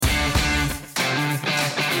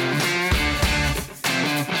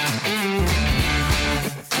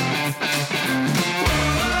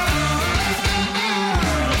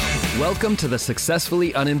Welcome to the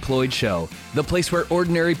Successfully Unemployed Show, the place where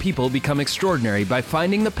ordinary people become extraordinary by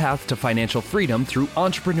finding the path to financial freedom through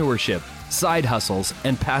entrepreneurship, side hustles,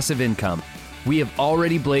 and passive income. We have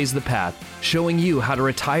already blazed the path, showing you how to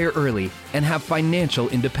retire early and have financial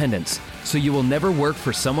independence, so you will never work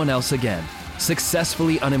for someone else again.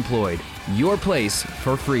 Successfully Unemployed, your place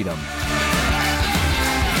for freedom.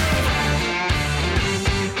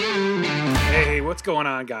 Hey, what's going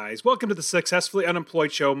on, guys? Welcome to the Successfully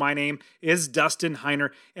Unemployed Show. My name is Dustin Heiner,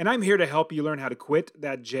 and I'm here to help you learn how to quit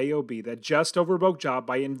that JOB, that just over broke job,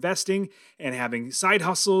 by investing and having side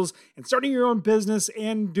hustles and starting your own business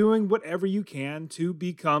and doing whatever you can to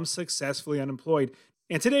become successfully unemployed.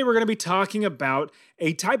 And today we're going to be talking about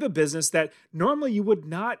a type of business that normally you would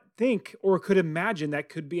not think or could imagine that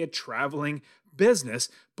could be a traveling business,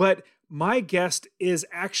 but my guest is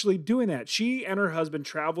actually doing that. She and her husband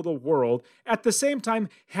travel the world, at the same time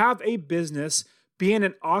have a business being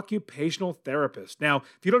an occupational therapist. Now,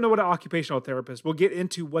 if you don't know what an occupational therapist, we'll get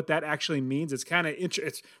into what that actually means. It's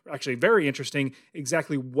it's actually very interesting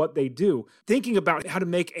exactly what they do. Thinking about how to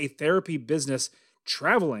make a therapy business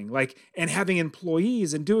traveling, and having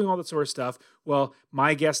employees and doing all that sort of stuff. Well,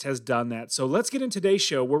 my guest has done that. So let's get into today's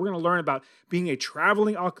show where we're going to learn about being a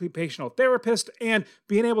traveling occupational therapist and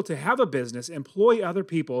being able to have a business, employ other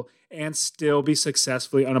people, and still be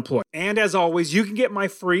successfully unemployed. And as always, you can get my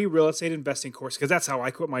free real estate investing course, because that's how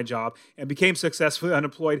I quit my job and became successfully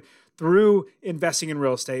unemployed through investing in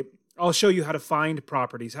real estate. I'll show you how to find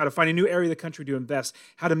properties, how to find a new area of the country to invest,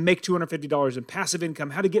 how to make $250 in passive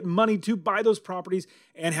income, how to get money to buy those properties,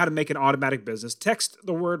 and how to make an automatic business. Text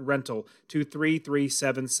the word rental to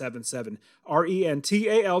 33777,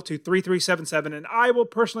 RENTAL to 3377, and I will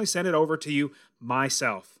personally send it over to you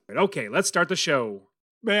myself. Okay, let's start the show.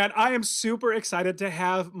 Man, I am super excited to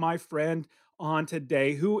have my friend on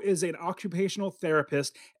today, who is an occupational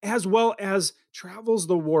therapist as well as travels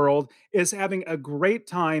the world, is having a great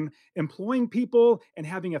time employing people and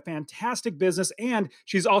having a fantastic business. And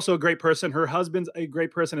she's also a great person. Her husband's a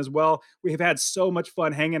great person as well. We have had so much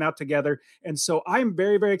fun hanging out together. And so I'm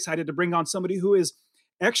very, very excited to bring on somebody who is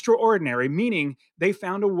extraordinary, meaning they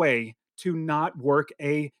found a way to not work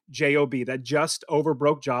a JOB, that just over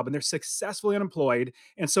broke job, and they're successfully unemployed.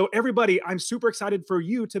 And so everybody, I'm super excited for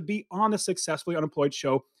you to be on the Successfully Unemployed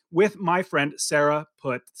Show with my friend, Sarah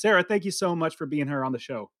Putt. Sarah, thank you so much for being here on the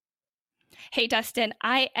show. Hey, Dustin,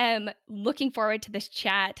 I am looking forward to this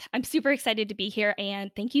chat. I'm super excited to be here,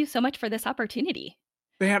 and thank you so much for this opportunity.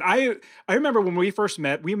 Man, I remember when we first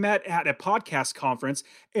met, we met at a podcast conference,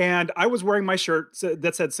 and I was wearing my shirt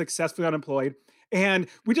that said Successfully Unemployed. And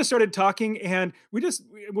we just started talking, and we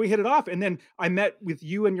hit it off. And then I met with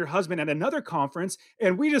you and your husband at another conference,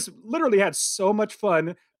 and we just literally had so much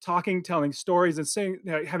fun talking, telling stories,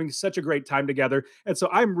 and having such a great time together. And so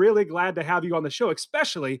I'm really glad to have you on the show,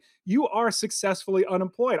 especially you are successfully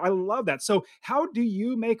unemployed. I love that. So how do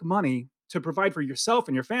you make money to provide for yourself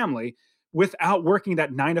and your family without working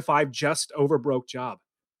that 9 to 5 just over broke job?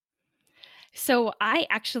 So I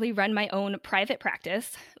actually run my own private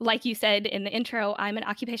practice. Like you said in the intro, I'm an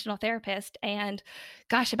occupational therapist. And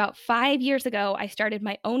gosh, about 5 years ago, I started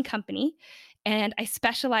my own company, and I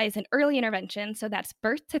specialize in early intervention. So that's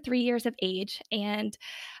birth to 3 years of age. And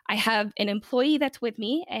I have an employee that's with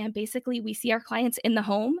me. And basically, we see our clients in the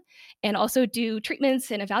home and also do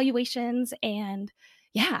treatments and evaluations. And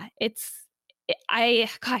yeah, it's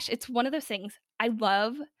one of those things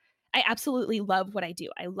I absolutely love what I do.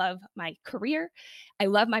 I love my career. I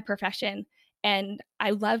love my profession. And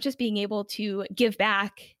I love just being able to give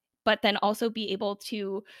back, but then also be able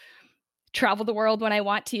to travel the world when I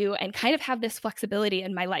want to and kind of have this flexibility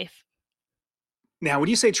in my life. Now, when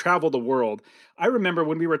you say travel the world, I remember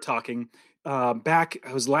when we were talking back,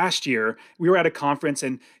 it was last year, we were at a conference,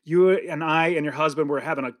 and you and I and your husband were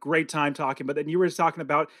having a great time talking, but then you were talking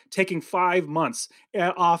about taking 5 months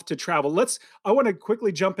off to travel. I want to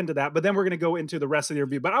quickly jump into that, but then we're going to go into the rest of the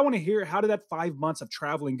review. But I want to hear, how did that 5 months of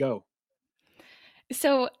traveling go?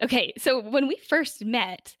 So when we first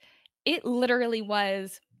met, it literally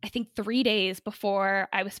was, I think, 3 days before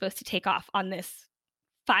I was supposed to take off on this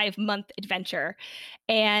 5 month adventure.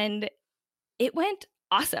 And it went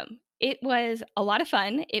awesome. It was a lot of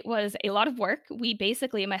fun. It was a lot of work.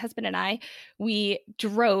 My husband and I, we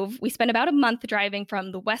spent about a month driving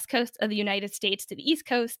from the West Coast of the United States to the East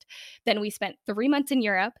Coast. Then we spent 3 months in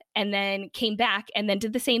Europe and then came back and then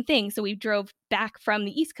did the same thing. So we drove back from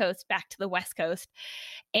the East Coast back to the West Coast,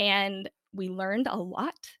 and we learned a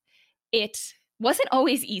lot. It wasn't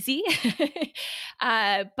always easy,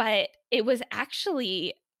 but it was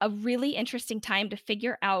actually a really interesting time to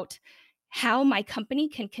figure out how my company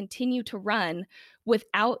can continue to run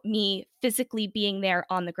without me physically being there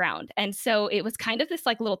on the ground. And so it was kind of this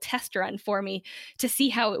like little test run for me to see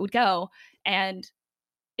how it would go. And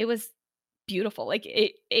it was beautiful. Like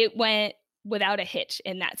it went without a hitch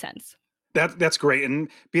in that sense. That's great, and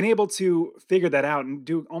being able to figure that out and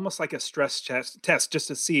do almost like a stress test just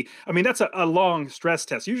to see. I mean, that's a long stress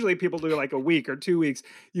test. Usually, people do like a week or 2 weeks.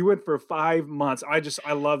 You went for 5 months.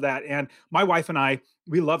 I love that. And my wife and I,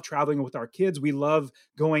 we love traveling with our kids. We love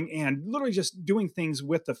going and literally just doing things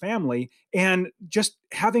with the family and just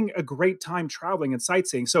having a great time traveling and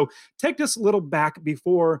sightseeing. So take us a little back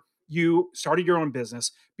before you started your own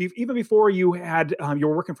business, even before you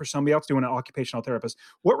were working for somebody else doing an occupational therapist.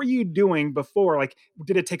 What were you doing before? Like,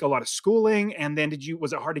 did it take a lot of schooling, and then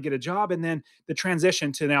was it hard to get a job, and then the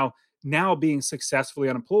transition to now being successfully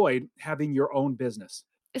unemployed, having your own business?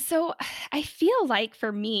 So I feel like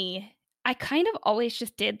for me, I kind of always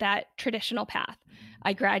just did that traditional path.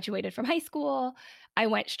 I graduated from high school. I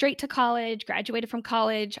went straight to college, graduated from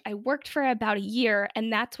college. I worked for about a year,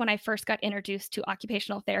 and that's when I first got introduced to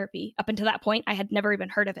occupational therapy. Up until that point, I had never even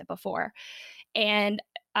heard of it before. And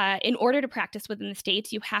in order to practice within the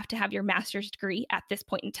States, you have to have your master's degree at this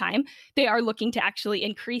point in time. They are looking to actually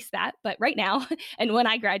increase that, but right now, and when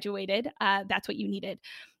I graduated, that's what you needed.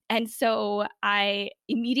 And so I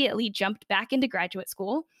immediately jumped back into graduate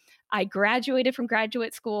school. I graduated from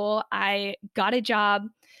graduate school. I got a job.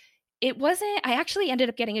 I actually ended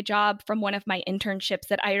up getting a job from one of my internships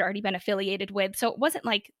that I had already been affiliated with. So it wasn't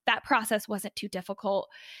like that process wasn't too difficult.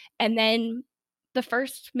 And then the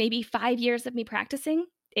first maybe 5 years of me practicing,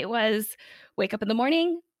 it was wake up in the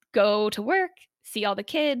morning, go to work, see all the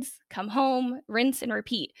kids, come home, rinse and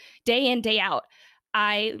repeat day in, day out.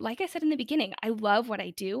 Like I said in the beginning, I love what I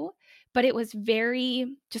do, but it was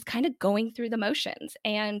very just kind of going through the motions.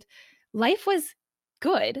 And life was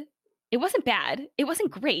good. It wasn't bad. It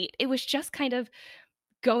wasn't great. It was just kind of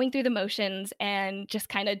going through the motions and just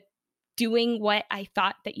kind of doing what I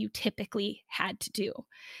thought that you typically had to do.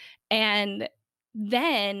 And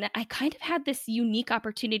then I kind of had this unique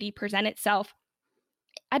opportunity present itself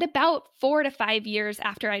at about 4 to 5 years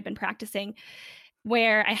after I'd been practicing,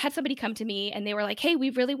 where I had somebody come to me and they were like, "Hey, we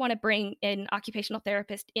really want to bring an occupational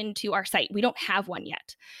therapist into our site. We don't have one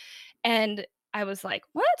yet." And I was like,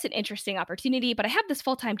 "Well, that's an interesting opportunity, but I have this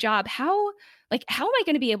full-time job. How am I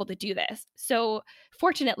going to be able to do this?" So,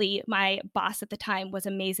 fortunately, my boss at the time was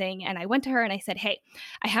amazing, and I went to her and I said, "Hey,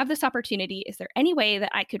 I have this opportunity. Is there any way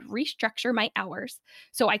that I could restructure my hours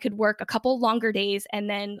so I could work a couple longer days and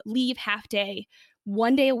then leave half day,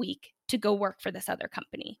 1 day a week to go work for this other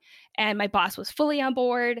company?" And my boss was fully on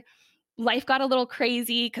board. Life got a little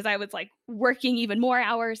crazy because I was like working even more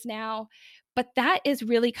hours now. But that is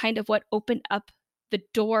really kind of what opened up the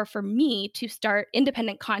door for me to start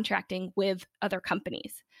independent contracting with other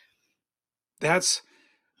companies. That's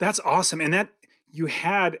that's awesome, and that you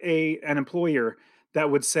had an employer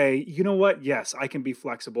that would say, "You know what? Yes, I can be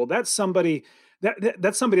flexible." That's somebody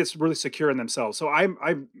that's really secure in themselves. So I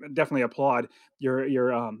definitely applaud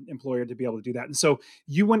your employer to be able to do that. And so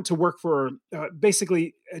you went to work for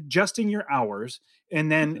basically adjusting your hours,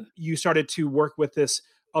 and then Mhm. you started to work with this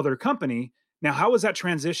other company. Now, how was that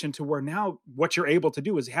transition to where now what you're able to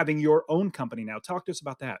do is having your own company now? Talk to us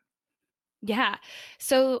about that. Yeah.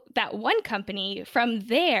 So that one company, from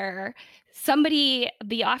there,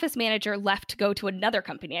 the office manager left to go to another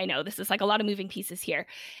company. I know this is like a lot of moving pieces here.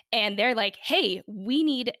 And they're like, "Hey, we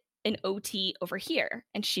need an OT over here."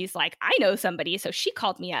 And she's like, "I know somebody." So she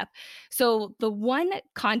called me up. So the one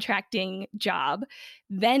contracting job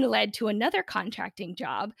then led to another contracting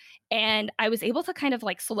job. And I was able to kind of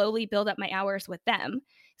like slowly build up my hours with them.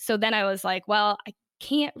 So then I was like, well, I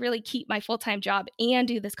can't really keep my full-time job and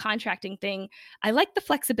do this contracting thing. I like the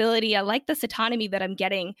flexibility. I like this autonomy that I'm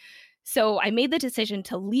getting. So I made the decision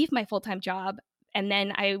to leave my full-time job. And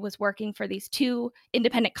then I was working for these two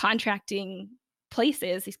independent contracting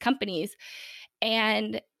places, these companies.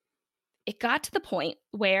 And it got to the point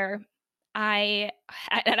where I,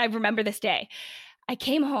 and I remember this day, I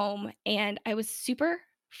came home and I was super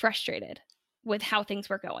frustrated with how things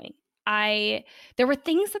were going. There were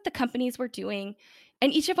things that the companies were doing,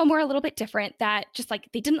 and each of them were a little bit different that just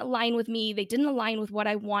like they didn't align with me, they didn't align with what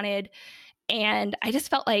I wanted, and I just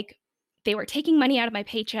felt like they were taking money out of my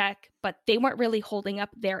paycheck, but they weren't really holding up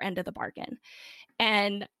their end of the bargain.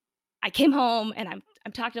 And I came home and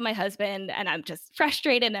I'm talking to my husband and I'm just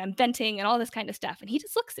frustrated and I'm venting and all this kind of stuff, and he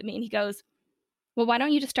just looks at me and he goes, "Well, why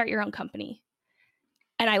don't you just start your own company?"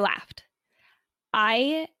 And I laughed.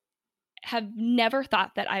 I have never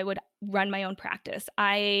thought that I would run my own practice.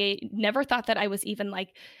 I never thought that I was even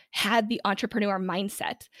like had the entrepreneur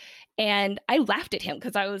mindset. And I laughed at him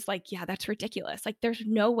because I was like, yeah, that's ridiculous. Like, there's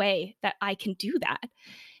no way that I can do that.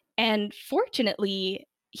 And fortunately,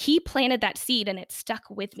 he planted that seed and it stuck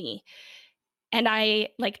with me. And I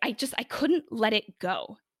couldn't let it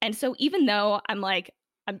go. And so even though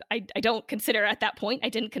I don't consider at that point, I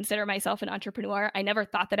didn't consider myself an entrepreneur. I never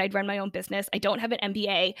thought that I'd run my own business. I don't have an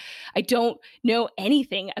MBA. I don't know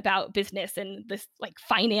anything about business and this like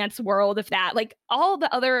finance world of that, like all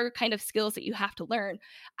the other kind of skills that you have to learn.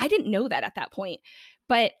 I didn't know that at that point,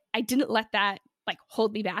 but I didn't let that like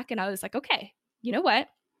hold me back. And I was like, okay, you know what?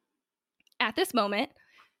 At this moment,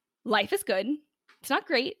 life is good. It's not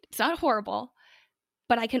great. It's not horrible,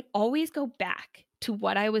 but I can always go back to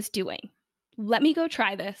what I was doing. Let me go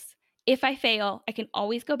try this. If I fail, I can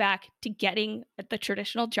always go back to getting the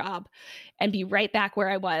traditional job and be right back where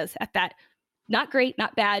I was at that not great,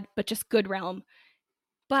 not bad, but just good realm.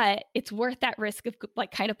 But it's worth that risk of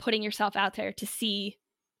like kind of putting yourself out there to see,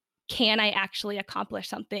 can I actually accomplish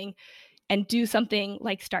something and do something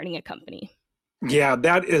like starting a company? Yeah,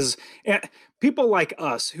 that is people like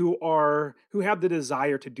us who have the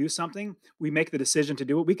desire to do something, we make the decision to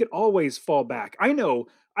do it. We could always fall back. I know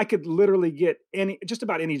I could literally get any just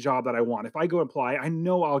about any job that I want. If I go apply, I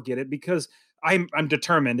know I'll get it because I'm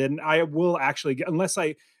determined and I will actually get unless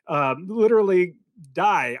I literally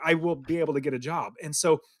die, I will be able to get a job. And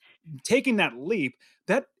so taking that leap,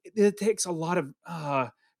 that it takes a lot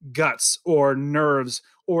of guts or nerves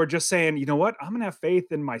or just saying, you know what, I'm going to have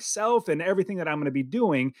faith in myself and everything that I'm going to be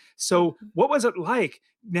doing. So, Mhm. what was it like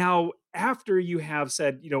now after you have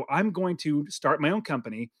said, I'm going to start my own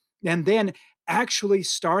company and then actually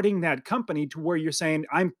starting that company to where you're saying,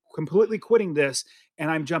 I'm completely quitting this and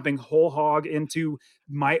I'm jumping whole hog into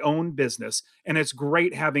my own business. And it's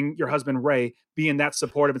great having your husband Ray being that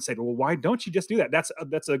supportive and say, well, why don't you just do that? That's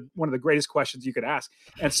one of the greatest questions you could ask.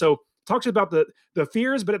 And so, talk to us about the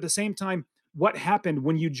fears, but at the same time, what happened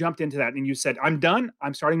when you jumped into that and you said, I'm done,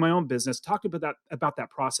 I'm starting my own business. Talk about that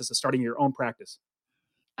process of starting your own practice.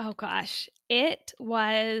 Oh gosh, it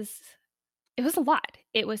was a lot.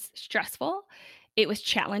 It was stressful. It was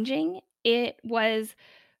challenging. It was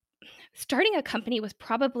starting a company was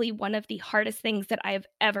probably one of the hardest things that I've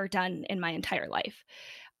ever done in my entire life.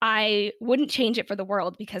 I wouldn't change it for the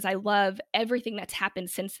world because I love everything that's happened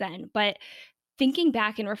since then. But thinking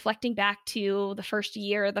back and reflecting back to the first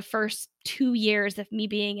year, the first 2 years of me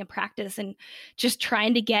being in practice and just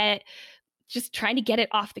trying to get it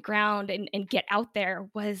off the ground and get out there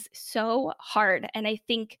was so hard. And I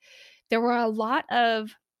think there were a lot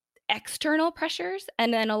of external pressures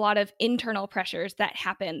and then a lot of internal pressures that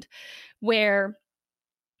happened where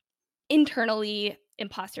internally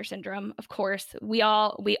imposter syndrome, of course, we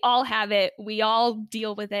all have it, we all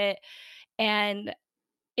deal with it. And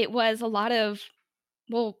it was a lot of,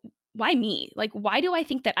 well, why me? Like, why do I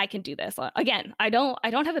think that I can do this? Again, I don't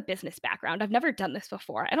have a business background. I've never done this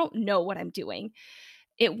before. I don't know what I'm doing.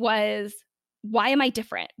 It was, why am I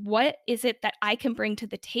different? What is it that I can bring to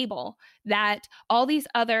the table that all these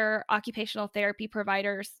other occupational therapy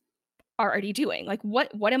providers are already doing? Like,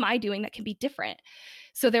 what am I doing that can be different?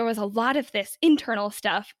 So there was a lot of this internal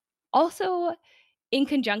stuff. Also, in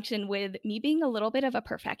conjunction with me being a little bit of a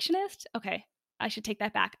perfectionist. Okay, I should take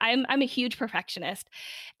that back. I'm a huge perfectionist,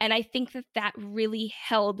 and I think that that really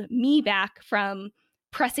held me back from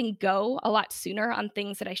pressing go a lot sooner on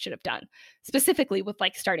things that I should have done. Specifically with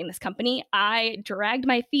like starting this company, I dragged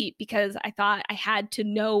my feet because I thought I had to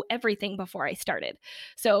know everything before I started.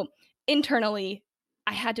 So internally,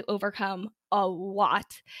 I had to overcome a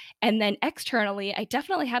lot. And then externally, I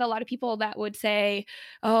definitely had a lot of people that would say,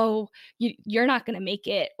 "Oh, you're not going to make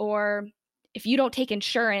it," or if you don't take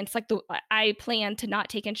insurance, like I plan to not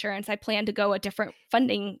take insurance, I plan to go a different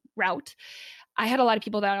funding route. I had a lot of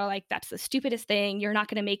people that are like, that's the stupidest thing, you're not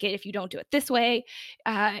going to make it if you don't do it this way,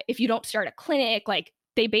 if you don't start a clinic. Like,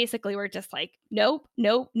 they basically were just like, nope,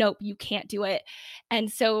 nope, nope, you can't do it.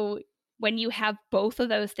 And so when you have both of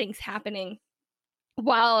those things happening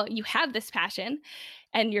while you have this passion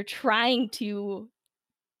and you're trying to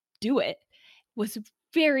do it, was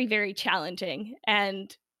very, very challenging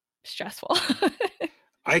and stressful.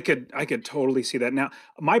 I could totally see that. Now,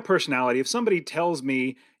 my personality, if somebody tells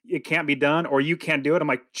me it can't be done or you can't do it, I'm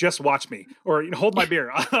like, just watch me or hold my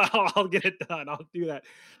beer. I'll get it done. I'll do that.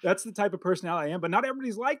 That's the type of personality I am, but not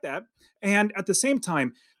everybody's like that. And at the same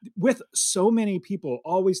time, with so many people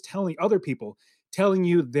always telling other people, telling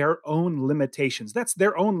you their own limitations. That's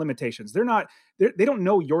their own limitations. They don't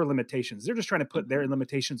know your limitations. They're just trying to put their Mhm.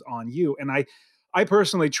 limitations on you. And I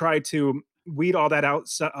personally try to weed all that out,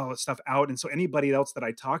 all that stuff out. And so anybody else that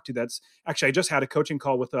I talk to, that's actually, I just had a coaching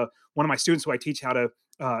call with one of my students who I teach how to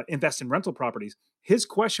invest in rental properties. His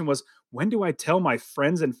question was, when do I tell my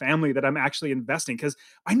friends and family that I'm actually investing? Because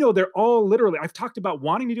I know they're all literally, I've talked about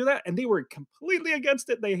wanting to do that and they were completely against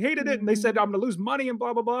it. They hated it and they said, Mhm. I'm going to lose money and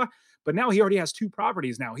blah, blah, blah. But now he already has 2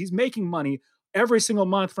 properties now. He's making money every single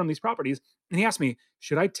month from these properties. And he asked me,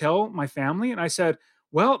 should I tell my family? And I said,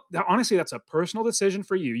 well, honestly, that's a personal decision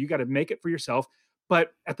for you. You got to make it for yourself.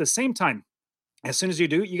 But at the same time, as soon as you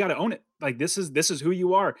do, you got to own it. Like this is who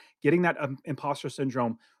you are. Getting that imposter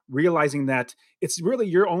syndrome, realizing that it's really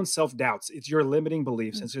your own self doubts, it's your limiting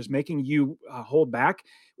beliefs, it's just making you hold back.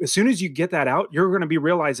 As soon as you get that out, you're going to be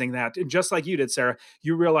realizing that, and just like you did, Sarah,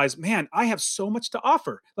 you realize, man, I have so much to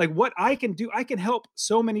offer. Like what I can do, I can help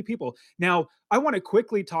so many people. Now, I want to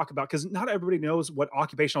quickly talk about because not everybody knows what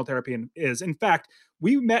occupational therapy is. In fact,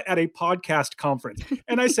 we met at a podcast conference,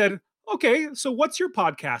 and I said, okay, so what's your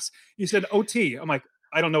podcast? You said OT. I'm like,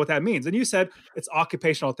 I don't know what that means. And you said it's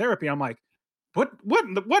occupational therapy. I'm like, what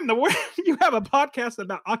in the world? You have a podcast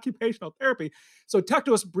about occupational therapy. So talk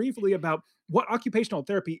to us briefly about what occupational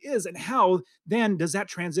therapy is and how then does that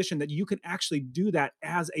transition that you can actually do that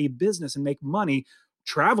as a business and make money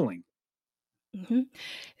traveling. Mhm.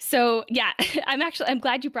 So yeah, I'm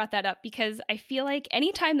glad you brought that up because I feel like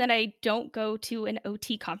anytime that I don't go to an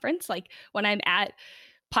OT conference, like when I'm at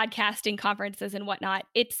podcasting conferences and whatnot,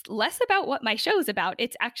 it's less about what my show is about.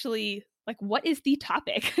 It's actually like, what is the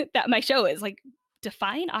topic that my show is? Like,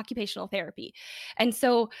 define occupational therapy. And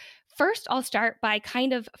so, first, I'll start by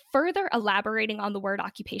kind of further elaborating on the word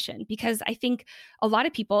occupation, because I think a lot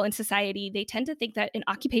of people in society, they tend to think that an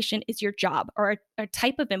occupation is your job or a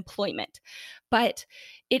type of employment. But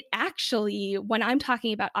it actually, when I'm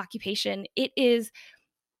talking about occupation, it is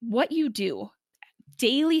what you do,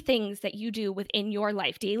 daily things that you do within your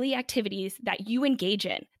life, daily activities that you engage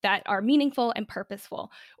in that are meaningful and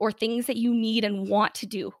purposeful, or things that you need and want to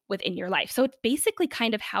do within your life. So it's basically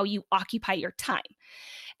kind of how you occupy your time.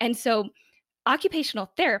 And so occupational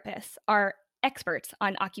therapists are experts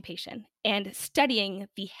on occupation and studying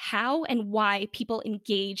the how and why people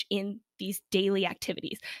engage in these daily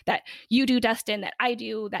activities that you do, Dustin, that I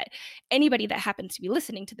do, that anybody that happens to be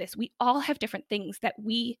listening to this, we all have different things that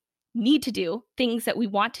we need to do, things that we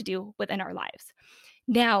want to do within our lives.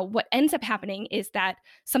 Now, what ends up happening is that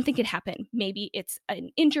something could happen. Maybe it's an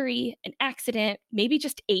injury, an accident, maybe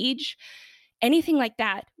just age, anything like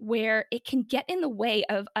that, where it can get in the way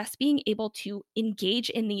of us being able to engage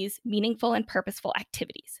in these meaningful and purposeful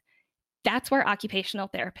activities. That's where occupational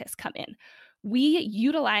therapists come in. We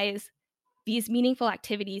utilize these meaningful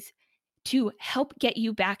activities to help get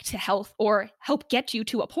you back to health or help get you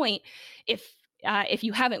to a point if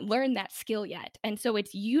you haven't learned that skill yet. And so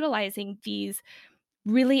it's utilizing these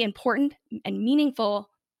really important and meaningful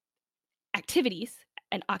activities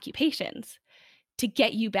and occupations to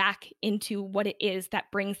get you back into what it is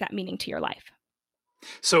that brings that meaning to your life.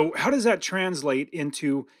 So, how does that translate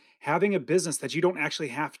into having a business that you don't actually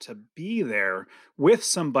have to be there with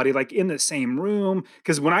somebody like in the same room?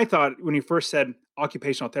 Because when you first said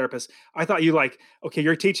occupational therapist, I thought you like, okay,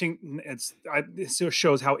 you're teaching. This just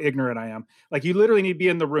shows how ignorant I am. Like, you literally need to be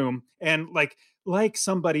in the room and like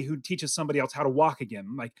somebody who teaches somebody else how to walk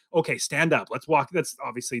again. Like, okay, stand up, let's walk. That's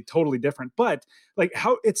obviously totally different. But like,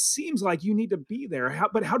 how it seems like you need to be there.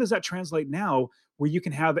 But how does that translate now where you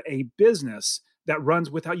can have a business that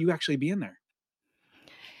runs without you actually being there?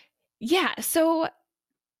 Yeah. So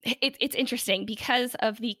it's interesting because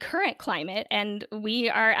of the current climate, and we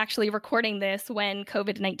are actually recording this when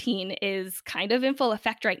COVID-19 is kind of in full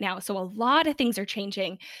effect right now. So a lot of things are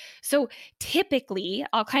changing. So typically,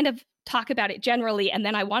 I'll kind of talk about it generally, and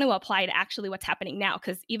then I want to apply to actually what's happening now,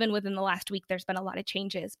 because even within the last week, there's been a lot of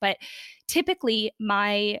changes. But typically,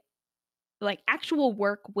 my like actual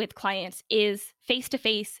work with clients is face to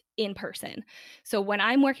face in person. So when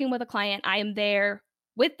I'm working with a client, I am there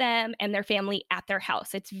with them and their family at their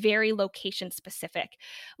house. It's very location specific.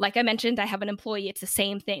 Like I mentioned, I have an employee, it's the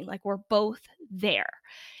same thing. Like we're both there.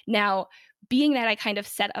 Now, being that I kind of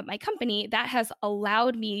set up my company, that has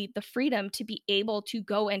allowed me the freedom to be able to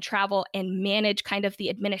go and travel and manage kind of the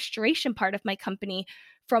administration part of my company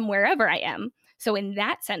from wherever I am. So, in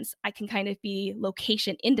that sense, I can kind of be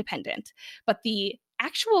location independent. But the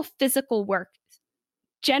actual physical work,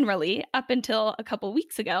 generally, up until a couple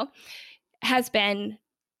weeks ago, has been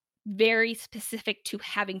very specific to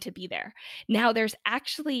having to be there. Now, there's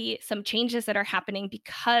actually some changes that are happening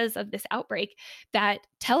because of this outbreak, that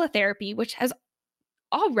teletherapy, which has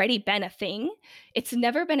already been a thing, it's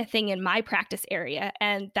never been a thing in my practice area,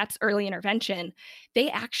 and that's early intervention.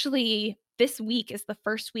 this week is the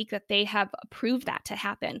first week that they have approved that to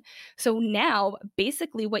happen. So now,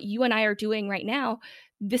 basically, what you and I are doing right now,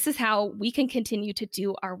 this is how we can continue to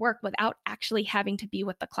do our work without actually having to be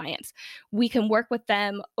with the clients. We can work with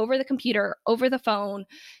them over the computer, over the phone,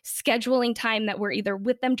 scheduling time that we're either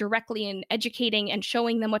with them directly and educating and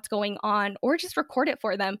showing them what's going on, or just record it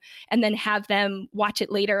for them and then have them watch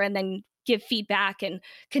it later and then give feedback and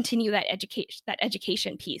continue that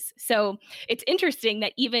education piece. So it's interesting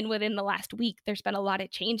that even within the last week, there's been a lot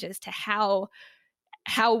of changes to how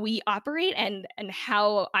we operate and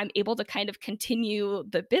how I'm able to kind of continue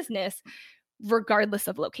the business regardless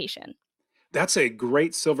of location. That's a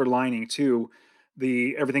great silver lining to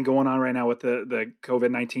the everything going on right now with the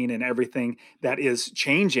COVID-19 and everything that is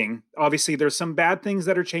changing. Obviously, there's some bad things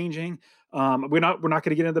that are changing. We're not going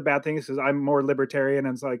to get into the bad things because I'm more libertarian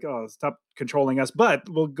and it's like, oh, stop controlling us. But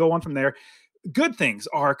we'll go on from there. Good things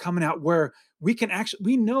are coming out where we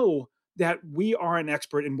know that we are an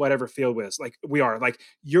expert in whatever field is. Like we are, like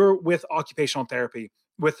you're with occupational therapy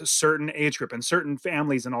with a certain age group and certain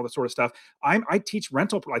families and all this sort of stuff. I teach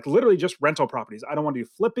rental, like literally just rental properties. I don't want to do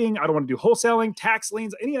flipping. I don't want to do wholesaling, tax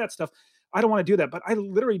liens, any of that stuff. I don't want to do that, but I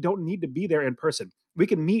literally don't need to be there in person. We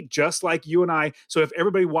can meet just like you and I. So if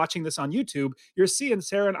everybody watching this on YouTube, you're seeing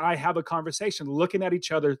Sarah and I have a conversation looking at each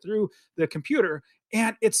other through the computer.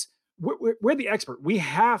 And we're the expert. We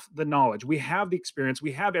have the knowledge. We have the experience.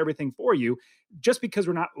 We have everything for you. Just because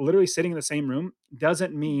we're not literally sitting in the same room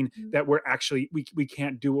doesn't mean that we're actually, we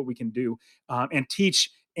can't do what we can do and teach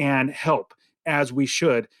and help as we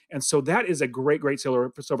should. And so that is a great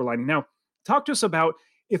silver lining. Now, talk to us about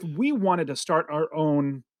if we wanted to start our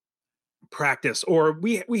own practice, or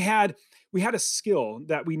we had a skill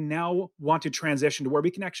that we now want to transition to where we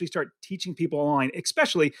can actually start teaching people online.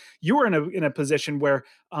 Especially you were in a position where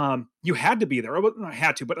you had to be there. Or not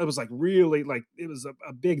had to, but it was like really like it was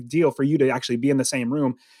a big deal for you to actually be in the same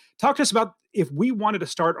room. Talk to us about if we wanted to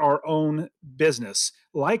start our own business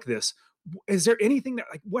like this. Is there anything that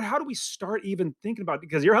like how do we start even thinking about?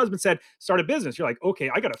 Because your husband said start a business. You're like, okay,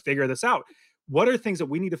 I got to figure this out. What are things that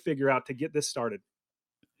we need to figure out to get this started?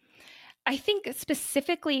 I think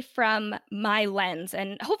specifically from my lens,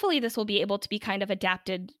 and hopefully this will be able to be kind of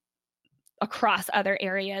adapted across other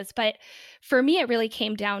areas. But for me, it really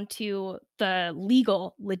came down to the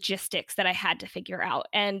legal logistics that I had to figure out.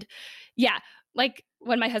 And yeah, like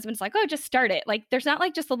when my husband's like, oh, just start it. Like there's not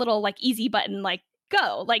like just a little like easy button, like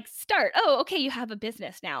go, like start. Oh, okay, you have a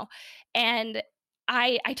business now. And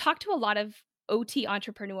I talked to a lot of OT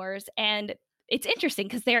entrepreneurs, and it's interesting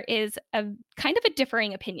because there is a kind of a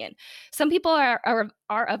differing opinion. Some people are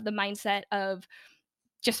of the mindset of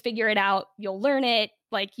just figure it out, you'll learn it,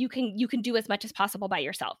 like you can do as much as possible by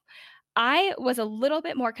yourself. I was a little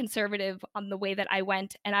bit more conservative on the way that I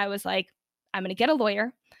went, and I was like, I'm going to get a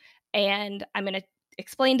lawyer and I'm going to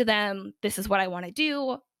explain to them this is what I want to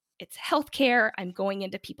do. It's healthcare. I'm going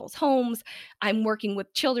into people's homes. I'm working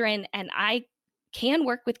with children, and I can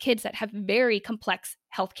work with kids that have very complex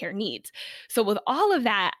healthcare needs. So with all of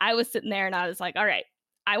that, I was sitting there and I was like, all right,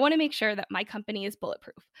 I want to make sure that my company is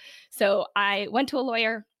bulletproof. So I went to a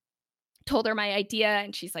lawyer, told her my idea,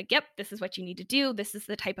 and she's like, yep, this is what you need to do. This is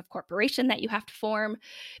the type of corporation that you have to form.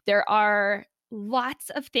 There are lots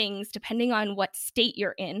of things, depending on what state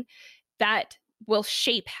you're in, that will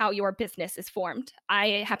shape how your business is formed.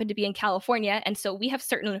 I happen to be in California, and so we have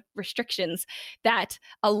certain restrictions that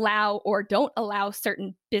allow or don't allow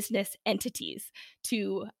certain business entities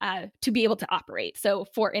to be able to operate. So,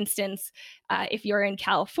 for instance, if you're in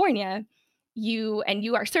California, you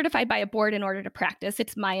are certified by a board in order to practice.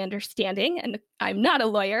 It's my understanding, and I'm not a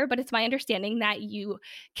lawyer, but it's my understanding that you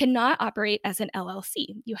cannot operate as an LLC.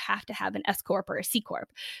 You have to have an S corp or a C corp.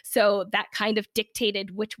 So that kind of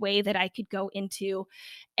dictated which way that I could go into,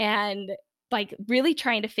 and like really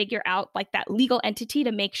trying to figure out like that legal entity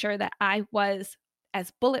to make sure that I was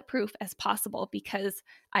as bulletproof as possible, because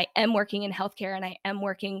I am working in healthcare and I am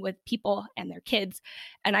working with people and their kids.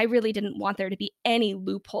 And I really didn't want there to be any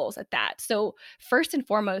loopholes at that. So first and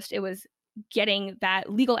foremost, it was getting that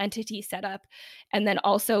legal entity set up, and then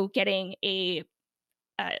also getting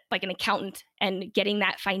like an accountant and getting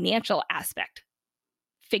that financial aspect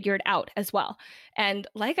figured out as well. And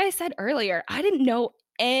like I said earlier, I didn't know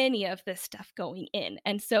any of this stuff going in.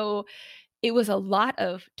 And so it was a lot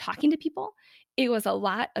of talking to people. It was a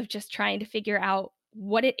lot of just trying to figure out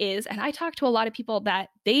what it is. And I talked to a lot of people that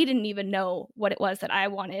they didn't even know what it was that I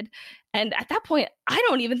wanted. And at that point, I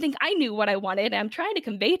don't even think I knew what I wanted. I'm trying to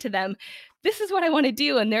convey to them, this is what I want to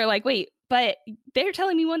do. And they're like, wait, but they're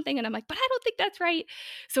telling me one thing. And I'm like, but I don't think that's right.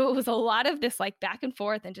 So it was a lot of this like back and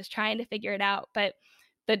forth and just trying to figure it out. But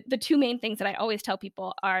the two main things that I always tell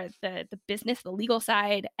people are the business, the legal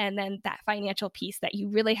side, and then that financial piece, that you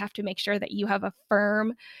really have to make sure that you have a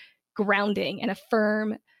firm grounding and a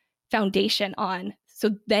firm foundation on,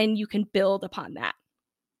 so then you can build upon that.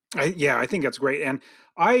 I think that's great. And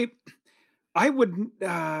I I would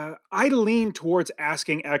I lean towards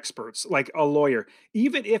asking experts like a lawyer,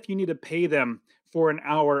 even if you need to pay them for an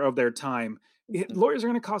hour of their time. Lawyers are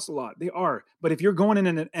going to cost a lot. They are. But if you're going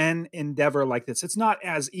in an endeavor like this, it's not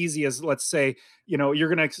as easy as, let's say,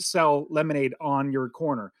 you're going to sell lemonade on your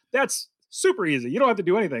corner. That's super easy. You don't have to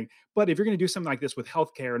do anything. But if you're going to do something like this with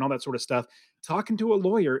healthcare and all that sort of stuff, talking to a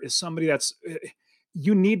lawyer is somebody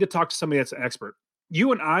you need to talk to somebody that's an expert.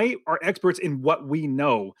 You and I are experts in what we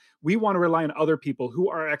know. We want to rely on other people who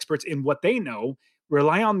are experts in what they know,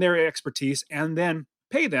 rely on their expertise, and then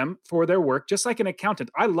pay them for their work, just like an accountant.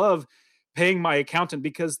 I love paying my accountant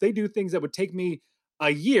because they do things that would take me a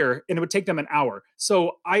year and it would take them an hour.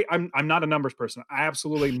 So I'm not a numbers person. I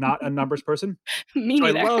absolutely not a numbers person. Me So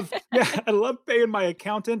I neither. love, yeah, I love paying my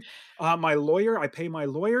accountant, my lawyer. I pay my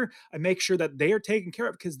lawyer. I make sure that they are taken care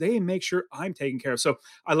of because they make sure I'm taken care of. So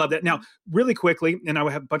I love that. Now, really quickly, and I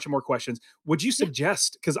will have a bunch of more questions. Would you Yeah.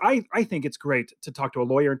 suggest, because I think it's great to talk to a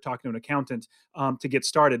lawyer and talk to an accountant to get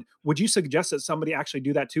started. Would you suggest that somebody actually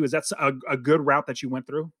do that too? Is that a good route that you went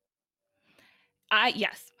through?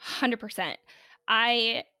 Yes, 100%.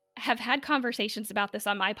 I have had conversations about this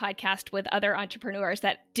on my podcast with other entrepreneurs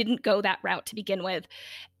that didn't go that route to begin with.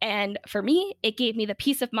 And for me, it gave me the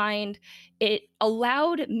peace of mind. It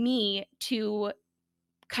allowed me to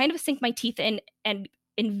kind of sink my teeth in and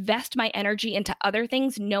invest my energy into other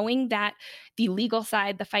things, knowing that the legal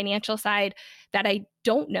side, the financial side that I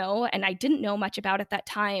don't know and I didn't know much about at that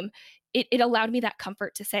time, it allowed me that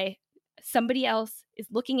comfort to say, somebody else is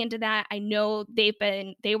looking into that. I know they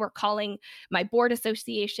were calling my board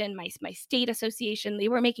association, my state association. They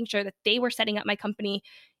were making sure that they were setting up my company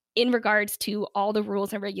in regards to all the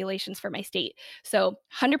rules and regulations for my state. So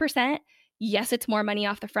 100%, yes, it's more money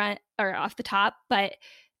off the front or off the top, but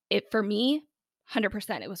for me,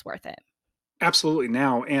 100% it was worth it. Absolutely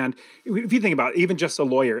now. And if you think about it, even just a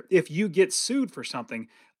lawyer, if you get sued for something,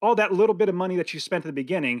 all that little bit of money that you spent at the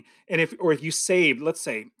beginning, and if you saved, let's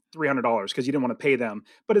say, $300 because you didn't want to pay them,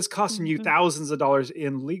 but it's costing you Mhm. thousands of dollars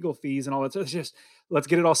in legal fees and all that. So it's just, let's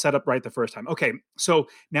get it all set up right the first time. Okay. So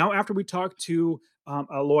now after we talk to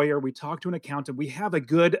a lawyer, we talk to an accountant, we have a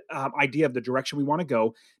good idea of the direction we want to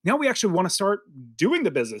go. Now we actually want to start doing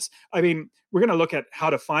the business. I mean, we're going to look at how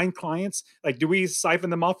to find clients. Like, do we siphon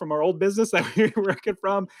them off from our old business that we were working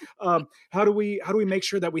from? How do we make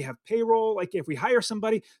sure that we have payroll? Like, if we hire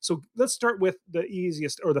somebody. So let's start with the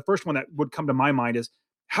easiest, or the first one that would come to my mind is,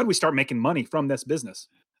 how do we start making money from this business?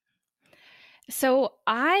 So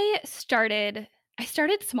I started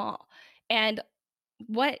small. And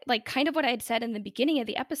kind of what I had said in the beginning of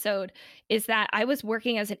the episode is that I was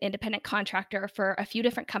working as an independent contractor for a few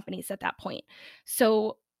different companies at that point.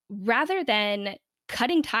 So rather than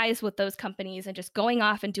cutting ties with those companies and just going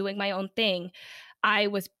off and doing my own thing, I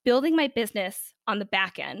was building my business on the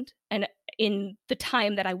back end and in the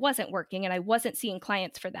time that I wasn't working and I wasn't seeing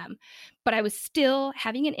clients for them. But I was still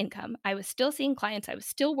having an income. I was still seeing clients. I was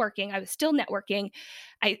still working. I was still networking.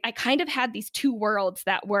 I kind of had these two worlds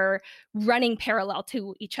that were running parallel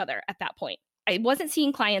to each other at that point. I wasn't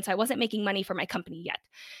seeing clients. I wasn't making money for my company yet.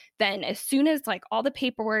 Then, as soon as like all the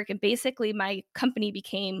paperwork and basically my company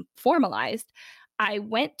became formalized, I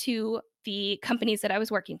went to the companies that I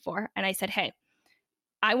was working for and I said, hey,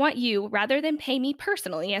 I want you, rather than pay me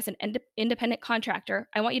personally as an independent contractor,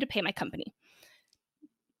 I want you to pay my company.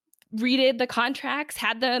 Redid the contracts,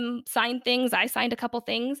 had them sign things. I signed a couple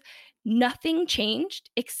things. Nothing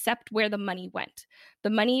changed except where the money went.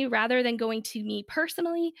 The money, rather than going to me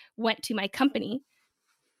personally, went to my company,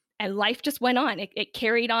 and life just went on. It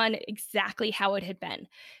carried on exactly how it had been.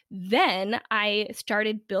 Then I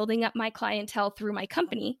started building up my clientele through my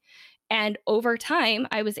company. And over time,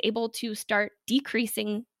 I was able to start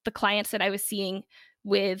decreasing the clients that I was seeing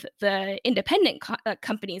with the independent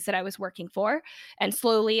companies that I was working for. And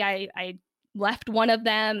slowly I left one of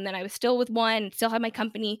them, and then I was still with one, still had my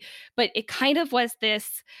company. But it kind of was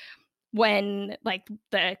this, when like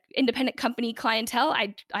the independent company clientele,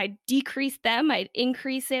 I decrease them, I'd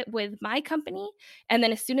increase it with my company. And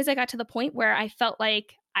then as soon as I got to the point where I felt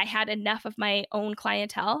like I had enough of my own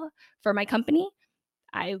clientele for my company,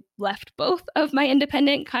 I left both of my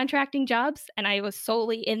independent contracting jobs and I was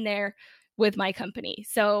solely in there with my company.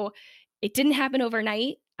 So it didn't happen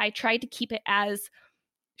overnight. I tried to keep it as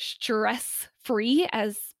stress free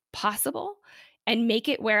as possible and make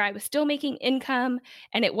it where I was still making income.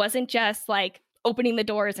 And it wasn't just like opening the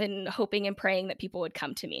doors and hoping and praying that people would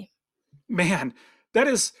come to me. Man, that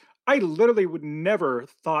is, I literally would never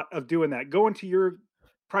thought of doing that. Go into your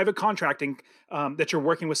private contracting that you're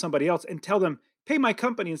working with somebody else and tell them, pay my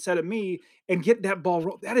company instead of me and get that ball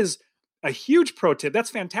roll. That is a huge pro tip. That's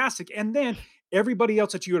fantastic. And then everybody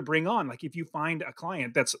else that you would bring on, like if you find a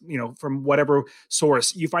client that's, from whatever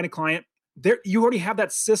source, you find a client there, you already have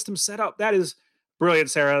that system set up. That is brilliant,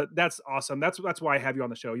 Sarah. That's awesome. That's why I have you on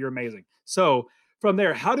the show. You're amazing. So from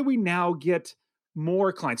there, how do we now get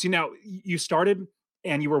more clients? You started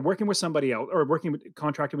and you were working with somebody else or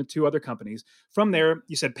contracting with two other companies. From there,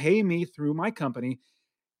 you said, pay me through my company.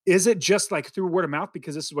 Is it just like through word of mouth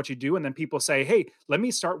because this is what you do? And then people say, hey, let me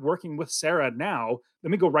start working with Sarah now. Let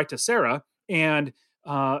me go right to Sarah. And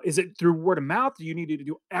is it through word of mouth? Do you need to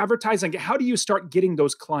do advertising? How do you start getting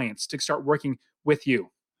those clients to start working with you?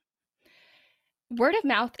 Word of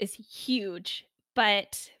mouth is huge,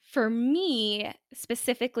 but for me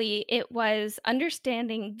specifically, it was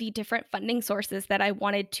understanding the different funding sources that I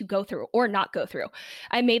wanted to go through or not go through.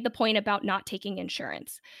 I made the point about not taking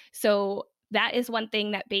insurance. So that is one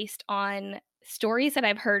thing that, based on stories that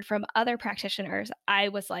I've heard from other practitioners, I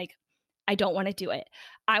was like, I don't want to do it.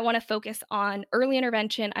 I want to focus on early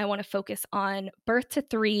intervention. I want to focus on birth to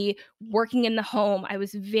 3, working in the home. I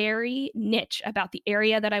was very niche about the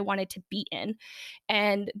area that I wanted to be in.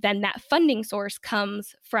 And then that funding source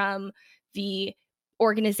comes from the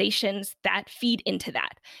organizations that feed into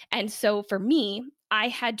that. And so for me, I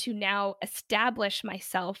had to now establish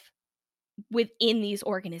myself within these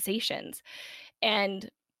organizations. And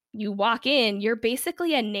you walk in, you're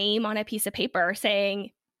basically a name on a piece of paper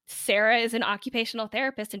saying, Sarah is an occupational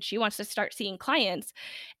therapist and she wants to start seeing clients.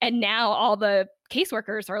 And now all the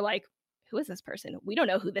caseworkers are like, who is this person? We don't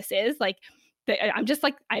know who this is. Like, I'm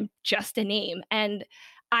just a name. And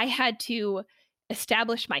I had to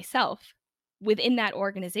establish myself within that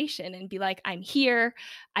organization and be like, I'm here.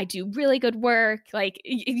 I do really good work. Like,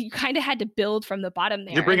 you kind of had to build from the bottom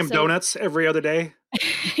there. You bring them donuts every other day?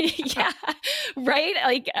 Yeah, right?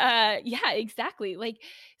 Like, yeah, exactly. Like,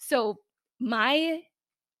 so my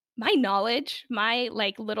knowledge, my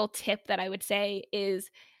little tip that I would say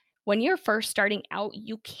is, when you're first starting out,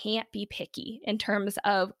 you can't be picky in terms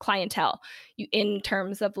of clientele, in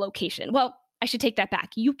terms of location. Well, I should take that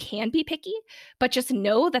back. You can be picky, but just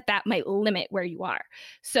know that that might limit where you are.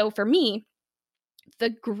 So for me,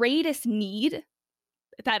 the greatest need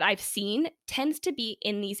that I've seen tends to be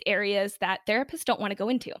in these areas that therapists don't want to go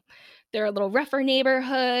into. They're a little rougher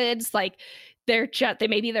neighborhoods, like they're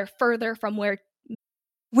further from where.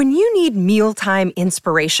 When you need mealtime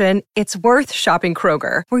inspiration, it's worth shopping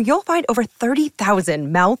Kroger, where you'll find over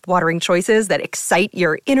 30,000 mouth-watering choices that excite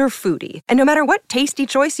your inner foodie. And no matter what tasty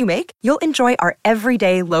choice you make, you'll enjoy our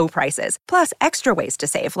everyday low prices, plus extra ways to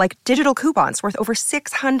save, like digital coupons worth over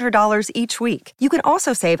 $600 each week. You can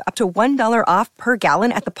also save up to $1 off per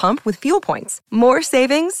gallon at the pump with fuel points. More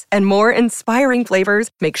savings and more inspiring flavors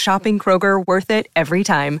make shopping Kroger worth it every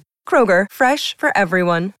time. Kroger, fresh for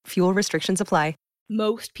everyone. Fuel restrictions apply.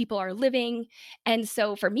 Most people are living. And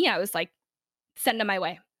so for me, I was like, send them my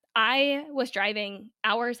way. I was driving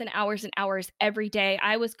hours and hours and hours every day.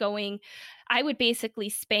 I would basically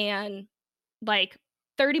span like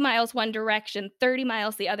 30 miles one direction, 30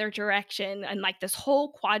 miles the other direction, and like this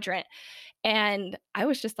whole quadrant. And I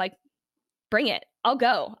was just like, bring it. I'll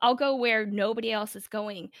go where nobody else is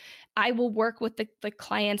going. I will work with the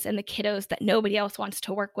clients and the kiddos that nobody else wants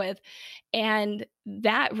to work with. And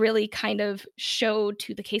that really kind of showed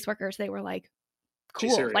to the caseworkers. They were like,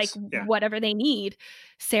 cool, like yeah. Whatever they need,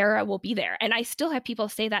 Sarah will be there. And I still have people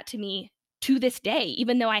say that to me to this day,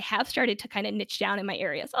 even though I have started to kind of niche down in my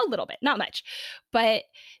areas a little bit, not much, but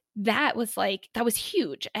that was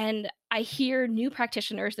huge. And I hear new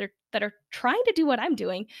practitioners that are trying to do what I'm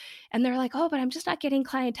doing, and they're like, oh, but I'm just not getting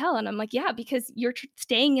clientele. And I'm like, yeah, because you're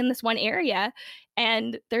staying in this one area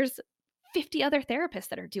and there's 50 other therapists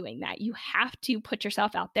that are doing that. You have to put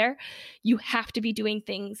yourself out there. You have to be doing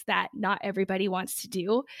things that not everybody wants to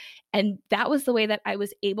do. And that was the way that I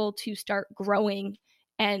was able to start growing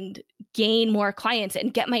and gain more clients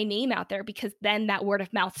and get my name out there, because then that word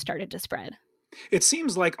of mouth started to spread. It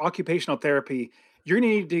seems like occupational therapy, you're going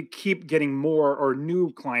to need to keep getting more or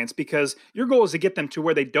new clients, because your goal is to get them to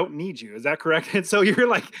where they don't need you. Is that correct? And so you're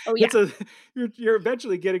like, oh, yeah. You're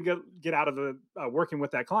eventually get out of the working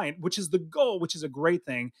with that client, which is the goal, which is a great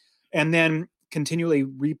thing. And then continually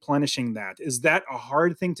replenishing that. Is that a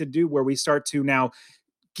hard thing to do, where we start to now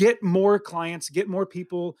get more clients, get more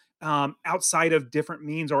people outside of different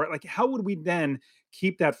means? Or like, how would we then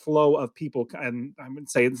keep that flow of people? And I would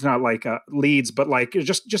say it's not like leads, but like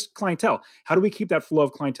just clientele. How do we keep that flow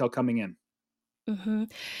of clientele coming in? Hmm.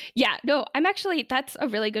 Yeah, no, that's a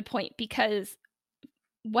really good point because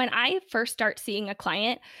when I first start seeing a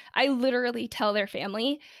client, I literally tell their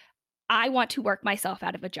family, I want to work myself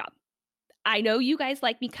out of a job. I know you guys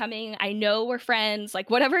like me coming. I know we're friends, like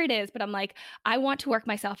whatever it is, but I'm like, I want to work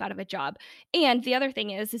myself out of a job. And the other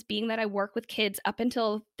thing is being that I work with kids up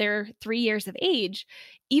until they're 3 years of age,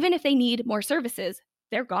 even if they need more services,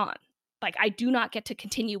 they're gone. Like I do not get to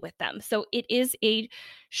continue with them. So it is a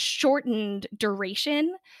shortened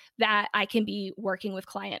duration that I can be working with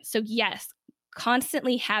clients. So yes,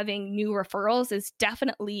 constantly having new referrals is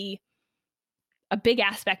definitely a big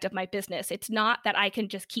aspect of my business. It's not that I can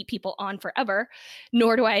just keep people on forever,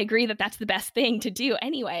 nor do I agree that that's the best thing to do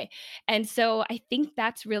anyway. And so I think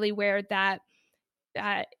that's really where that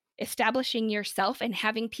uh, establishing yourself and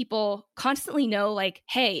having people constantly know, like,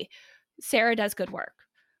 hey, Sarah does good work.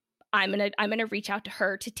 I'm gonna reach out to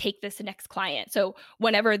her to take this next client. So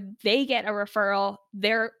whenever they get a referral,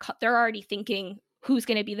 they're already thinking who's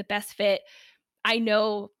going to be the best fit. I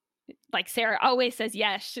know like Sarah always says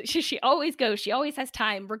yes. She always goes. She always has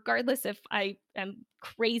time, regardless if I am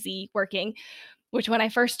crazy working. Which when I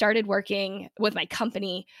first started working with my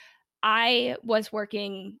company, I was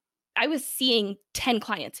working, I was seeing 10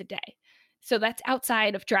 clients a day. So that's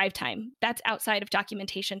outside of drive time. That's outside of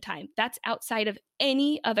documentation time. That's outside of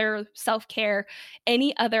any other self care,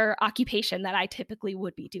 any other occupation that I typically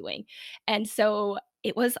would be doing. And so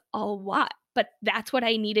it was a lot, but that's what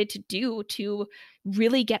I needed to do to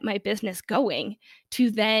really get my business going, to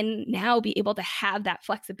then now be able to have that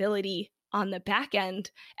flexibility on the back end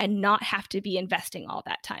and not have to be investing all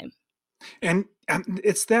that time. And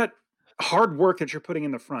it's that hard work that you're putting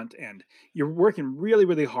in the front end. You're working really,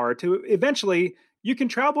 really hard to eventually you can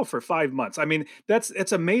travel for 5 months. I mean, that's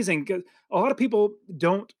it's amazing. 'Cause a lot of people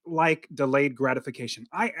don't like delayed gratification.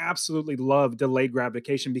 I absolutely love delayed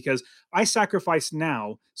gratification because I sacrifice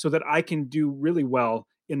now so that I can do really well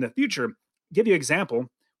in the future. Give you an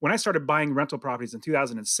example. When I started buying rental properties in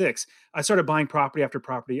 2006, I started buying property after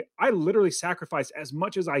property. I literally sacrificed as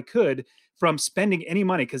much as I could from spending any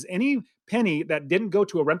money because any penny that didn't go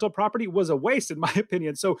to a rental property was a waste, in my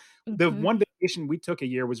opinion. So the Mhm. one vacation we took a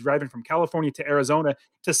year was driving from California to Arizona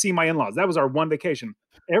to see my in-laws. That was our one vacation.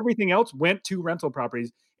 Everything else went to rental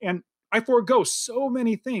properties. And I forego so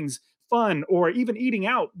many things, fun or even eating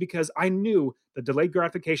out, because I knew the delayed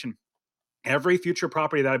gratification. Every future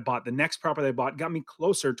property that I bought, the next property I bought, got me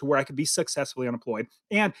closer to where I could be successfully unemployed.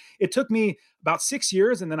 And it took me about 6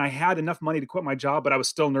 years, and then I had enough money to quit my job, but I was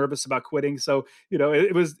still nervous about quitting. So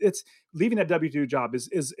it's leaving that W-2 job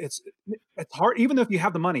it's hard. Even if you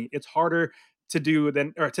have the money, it's harder to do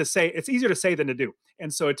than or to say. It's easier to say than to do.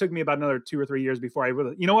 And so it took me about another 2 or 3 years before I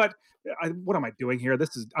really, you know what am I doing here?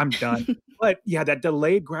 I'm done. But yeah, that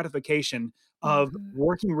delayed gratification of Mhm.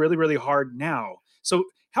 working really, really hard now. So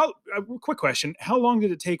how quick question, how long did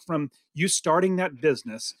it take from you starting that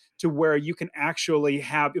business to where you can actually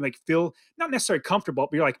have like feel not necessarily comfortable,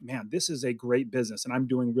 but you're like, man, this is a great business and I'm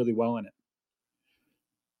doing really well in it?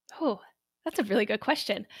 Oh, that's a really good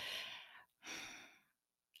question.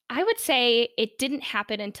 I would say it didn't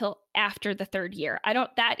happen until after the 3rd year. I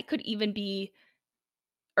don't that it could even be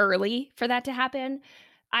early for that to happen.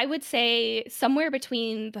 I would say somewhere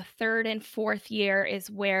between the 3rd and 4th year is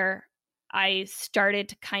where I started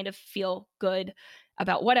to kind of feel good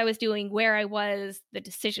about what I was doing, where I was, the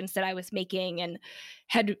decisions that I was making, and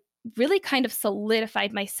had really kind of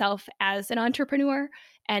solidified myself as an entrepreneur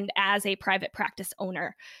and as a private practice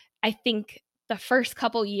owner. I think the first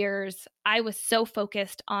couple years, I was so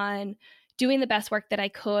focused on doing the best work that I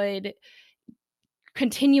could,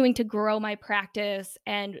 continuing to grow my practice,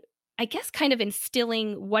 and I guess kind of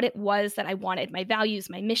instilling what it was that I wanted, my values,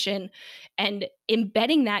 my mission, and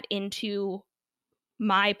embedding that into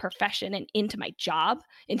my profession and into my job,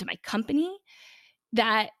 into my company,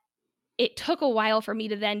 that it took a while for me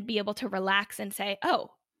to then be able to relax and say, "Oh,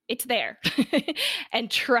 it's there,"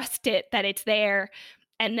 and trust it that it's there.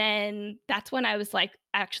 And then that's when I was like,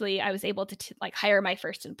 actually, I was able to like hire my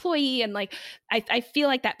first employee, and like, I feel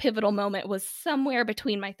like that pivotal moment was somewhere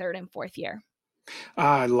between my 3rd and 4th year.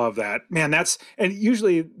 Ah, I love that. Man, that's and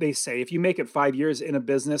usually they say if you make it 5 years in a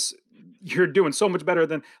business, you're doing so much better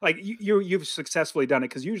than like you've successfully done it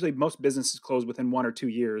because usually most businesses close within 1 or 2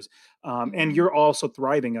 years, and Mhm. you're also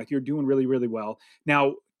thriving. Like you're doing really, really well.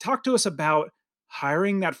 Now, talk to us about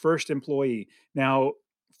hiring that first employee. Now,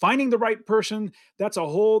 finding the right person, that's a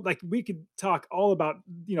whole like we could talk all about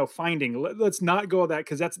finding. Let's not go that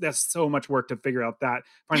because that's so much work to figure out that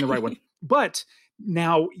find the right one. But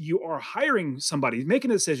now you are hiring somebody,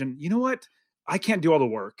 making a decision. You know what? I can't do all the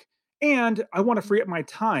work, and I want to free up my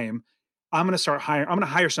time. I'm going to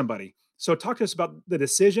hire somebody. So talk to us about the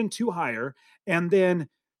decision to hire, and then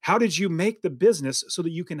how did you make the business so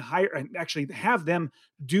that you can hire and actually have them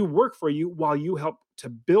do work for you while you help to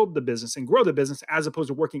build the business and grow the business as opposed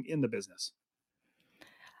to working in the business?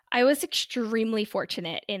 I was extremely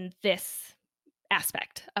fortunate in this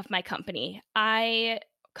aspect of my company.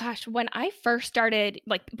 When I first started,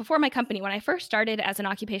 like before my company, when I first started as an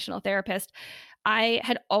occupational therapist, I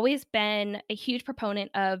had always been a huge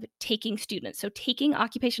proponent of taking students. So, taking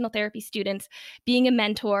occupational therapy students, being a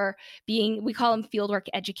mentor, we call them fieldwork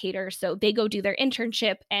educators. So, they go do their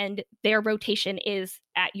internship and their rotation is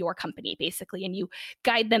at your company, basically, and you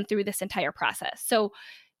guide them through this entire process. So,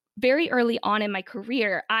 very early on in my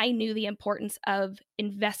career, I knew the importance of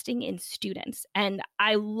investing in students. And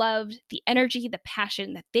I loved the energy, the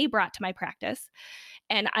passion that they brought to my practice.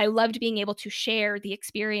 And I loved being able to share the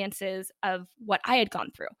experiences of what I had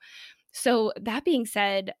gone through. So, that being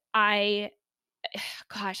said, I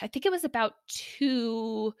think it was about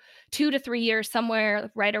 2 to 3 years,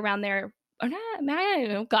 somewhere right around there. Or not, I don't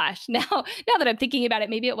know. Gosh, now that I'm thinking about it,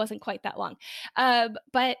 maybe it wasn't quite that long.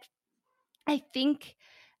 But I think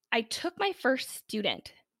I took my first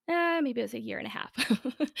student, maybe it was a year and a half.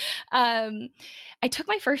 um, I took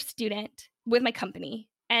my first student with my company,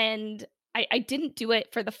 and I didn't do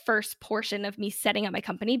it for the first portion of me setting up my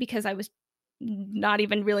company because I was not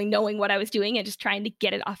even really knowing what I was doing and just trying to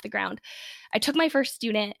get it off the ground. I took my first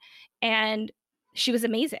student, and she was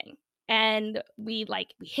amazing. And we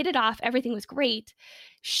hit it off. Everything was great.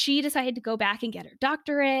 She decided to go back and get her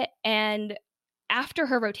doctorate. And after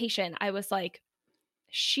her rotation, I was like,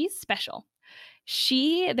 she's special.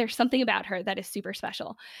 There's something about her that is super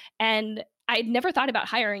special. And I'd never thought about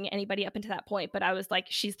hiring anybody up until that point, but I was like,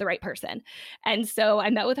 she's the right person. And so I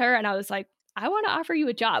met with her and I was like, I want to offer you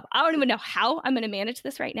a job. I don't even know how I'm going to manage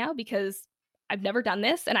this right now because I've never done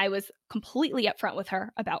this. And I was completely upfront with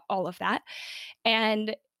her about all of that.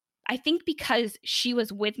 And I think because she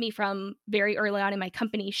was with me from very early on in my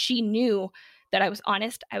company, she knew that I was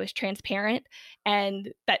honest, I was transparent,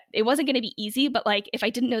 and that it wasn't going to be easy, but like if I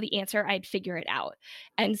didn't know the answer, I'd figure it out.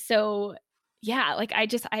 And so, yeah, like I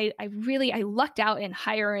lucked out in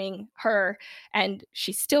hiring her, and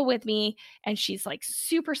she's still with me, and she's like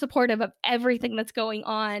super supportive of everything that's going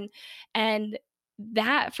on. And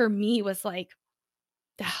that for me was like,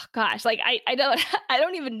 oh gosh, like I don't I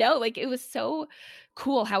don't even know. Like it was so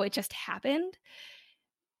cool how it just happened.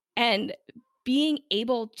 And being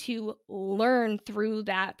able to learn through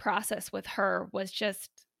that process with her was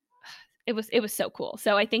just it was so cool.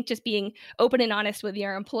 So I think just being open and honest with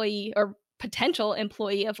your employee or potential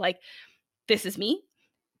employee of like, this is me,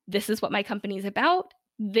 this is what my company is about,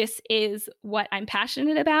 this is what I'm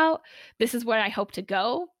passionate about, this is where I hope to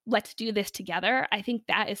go. Let's do this together. I think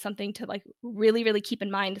that is something to like really, really keep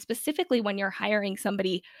in mind, specifically when you're hiring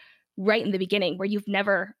somebody right in the beginning where you've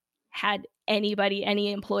never had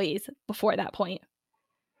any employees before that point.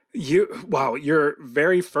 Wow, you're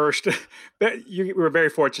very first. You were very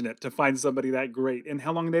fortunate to find somebody that great. And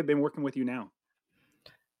how long they've been working with you now?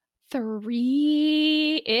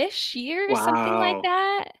 3-ish years, something like Wow.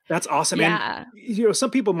 that. That's awesome, and, Yeah.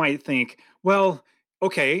 some people might think, "Well,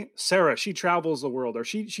 okay, Sarah, she travels the world, or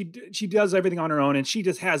she does everything on her own, and she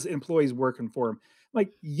just has employees working for him."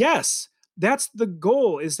 Like, yes, that's the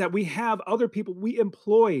goal, is that we have other people, we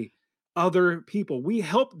employ other people, we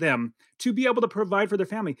help them to be able to provide for their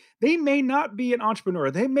family. They may not be an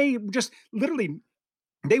entrepreneur, they may just literally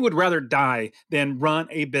they would rather die than run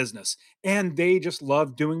a business, and they just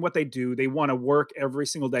love doing what they do. They want to work every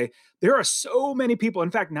single day. There are so many people,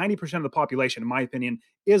 in fact 90% of the population in my opinion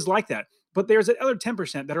is like that, but there's the other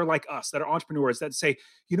 10% that are like us, that are entrepreneurs, that say,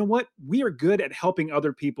 you know what, we are good at helping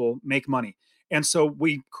other people make money. And so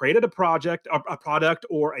we created a project, a product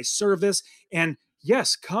or a service, and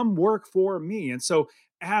yes, come work for me. And so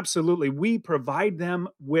absolutely, we provide them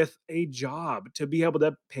with a job to be able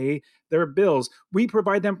to pay their bills. We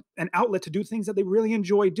provide them an outlet to do things that they really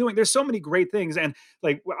enjoy doing. There's so many great things. And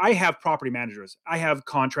like, I have property managers, I have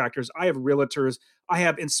contractors, I have realtors, I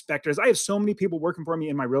have inspectors. I have so many people working for me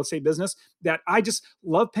in my real estate business that I just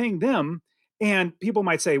love paying them. And people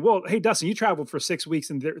might say, well, hey, Dustin, you traveled for 6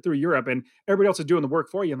 weeks through Europe and everybody else is doing the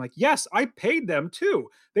work for you. I'm like, yes, I paid them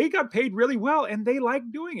too. They got paid really well and they like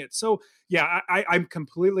doing it. So, yeah, I'm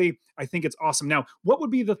completely, I think it's awesome. Now, what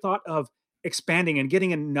would be the thought of expanding and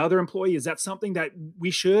getting another employee? Is that something that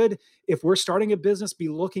we should, if we're starting a business, be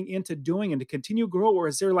looking into doing and to continue grow? Or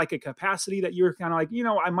is there like a capacity that you're kind of like,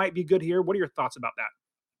 I might be good here? What are your thoughts about that?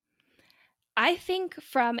 I think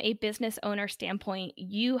from a business owner standpoint,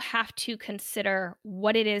 you have to consider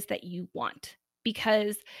what it is that you want.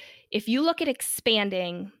 Because if you look at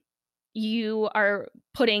expanding, you are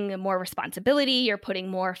putting more responsibility, you're putting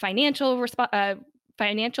more financial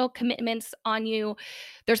commitments on you.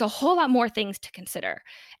 There's a whole lot more things to consider.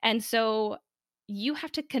 And so you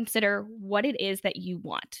have to consider what it is that you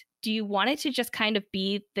want. Do you want it to just kind of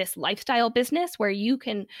be this lifestyle business where you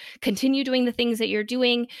can continue doing the things that you're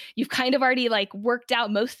doing? You've kind of already like worked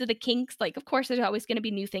out most of the kinks. Like, of course, there's always going to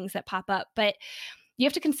be new things that pop up, but you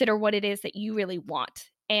have to consider what it is that you really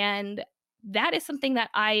want. And that is something that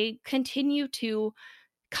I continue to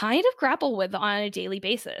kind of grapple with on a daily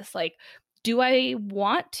basis. Like, do I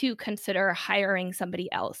want to consider hiring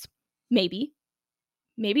somebody else? Maybe,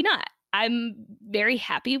 maybe not. I'm very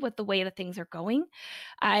happy with the way that things are going.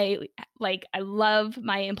 I love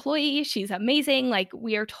my employee. She's amazing. Like,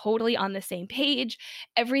 we are totally on the same page.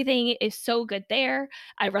 Everything is so good there.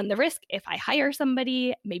 I run the risk if I hire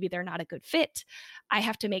somebody, maybe they're not a good fit. I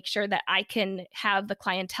have to make sure that I can have the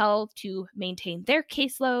clientele to maintain their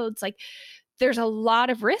caseloads. Like, there's a lot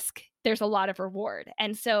of risk, there's a lot of reward.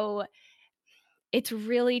 And so it's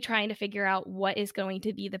really trying to figure out what is going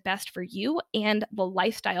to be the best for you and the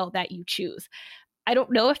lifestyle that you choose. I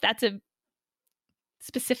don't know if that's a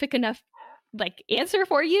specific enough like answer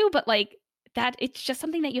for you, but like that it's just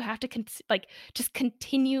something that you have to just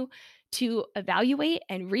continue to evaluate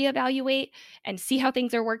and reevaluate and see how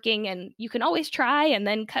things are working. And you can always try and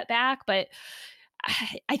then cut back, but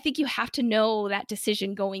I think you have to know that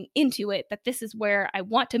decision going into it, that this is where I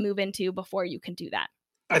want to move into before you can do that.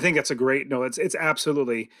 I think that's a great no. It's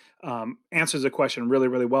absolutely answers the question really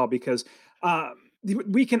really well because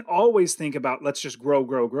we can always think about let's just grow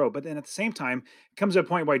grow grow, but then at the same time it comes to a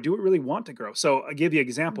point where do we really want to grow? So I'll give you an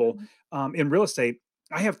example Mhm. in real estate.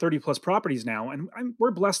 I have 30 plus properties now, and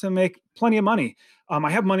we're blessed to make plenty of money. I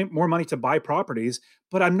have more money to buy properties,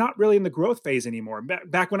 but I'm not really in the growth phase anymore.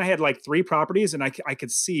 Back when I had like three properties, and I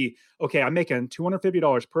could see, okay, I'm making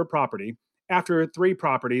 $250 per property. After three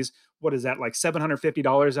properties, what is that, like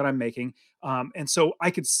 $750 that I'm making? And so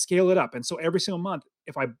I could scale it up. And so every single month,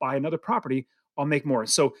 if I buy another property, I'll make more.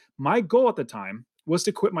 So my goal at the time was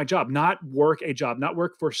to quit my job, not work a job, not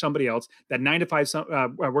work for somebody else, that 9 to 5,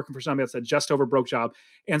 working for somebody else, that just over broke job.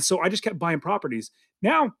 And so I just kept buying properties.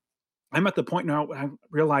 Now I'm at the point now where I'm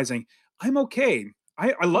realizing I'm okay.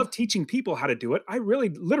 I love teaching people how to do it. I really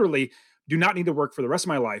literally do not need to work for the rest of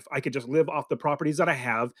my life. I could just live off the properties that I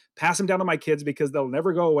have, pass them down to my kids because they'll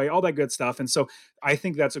never go away, all that good stuff. And so I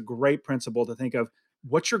think that's a great principle to think of.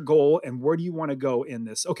 What's your goal and where do you want to go in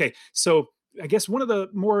this? Okay. So I guess one of the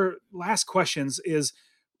more last questions is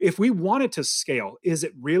if we wanted to scale, is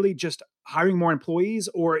it really just hiring more employees,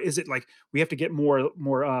 or is it like we have to get more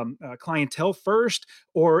clientele first,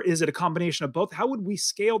 or is it a combination of both? How would we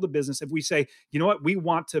scale the business if we say, you know what, we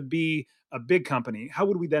want to be a big company? How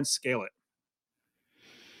would we then scale it?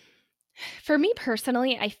 For me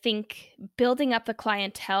personally, I think building up the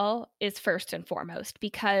clientele is first and foremost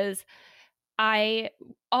because I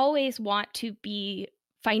always want to be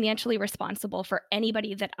financially responsible for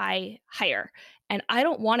anybody that I hire. And I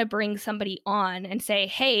don't want to bring somebody on and say,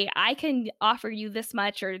 "Hey, I can offer you this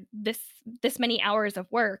much or this many hours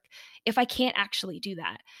of work," if I can't actually do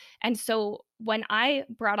that. And so when I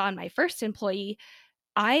brought on my first employee,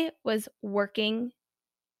 I was working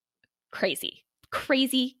crazy,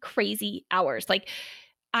 crazy, crazy hours. Like,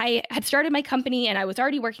 I had started my company and I was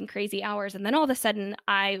already working crazy hours. And then all of a sudden,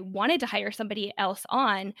 I wanted to hire somebody else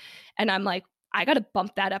on. And I'm like, I got to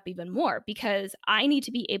bump that up even more because I need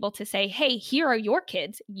to be able to say, hey, here are your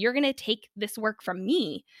kids. You're going to take this work from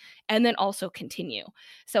me and then also continue.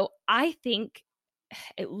 So I think,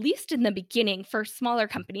 at least in the beginning, for smaller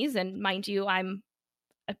companies, and mind you, I'm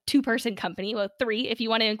a two-person company, well, three, if you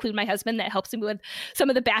want to include my husband that helps me with some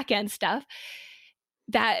of the back end stuff,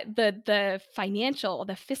 that the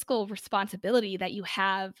fiscal responsibility that you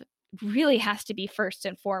have really has to be first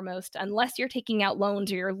and foremost, unless you're taking out loans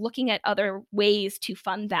or you're looking at other ways to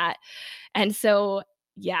fund that. And so,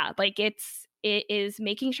 yeah, like it is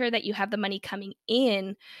making sure that you have the money coming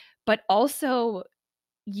in, but also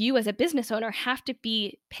you as a business owner have to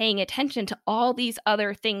be paying attention to all these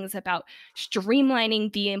other things about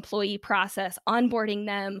streamlining the employee process, onboarding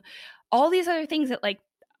them, all these other things that like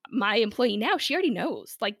my employee now, she already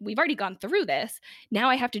knows. Like, we've already gone through this. Now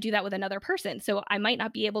I have to do that with another person. So I might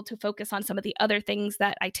not be able to focus on some of the other things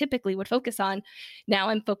that I typically would focus on. Now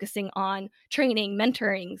I'm focusing on training,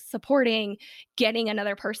 mentoring, supporting, getting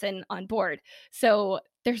another person on board. So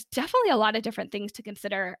there's definitely a lot of different things to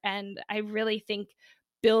consider. And I really think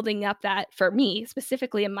building up that, for me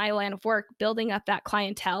specifically in my line of work, building up that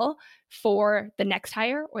clientele for the next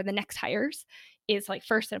hire or the next hires is like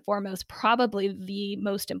first and foremost probably the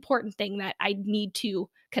most important thing that I need to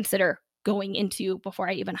consider going into before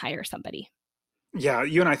I even hire somebody. Yeah,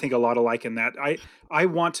 you and I think a lot alike in that. I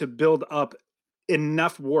want to build up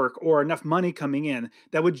enough work or enough money coming in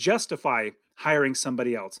that would justify hiring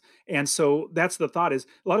somebody else. And so that's the thought is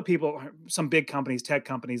a lot of people, some big companies, tech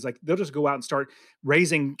companies, like they'll just go out and start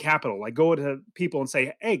raising capital, like go to people and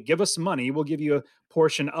say, hey, give us some money. We'll give you a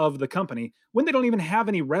portion of the company when they don't even have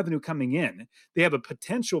any revenue coming in. They have a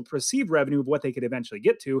potential perceived revenue of what they could eventually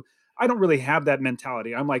get to. I don't really have that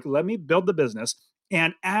mentality. I'm like, let me build the business.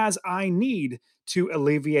 And as I need to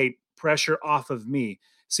alleviate pressure off of me.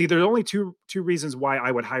 See, there's only two reasons why I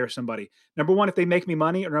would hire somebody. Number one, if they make me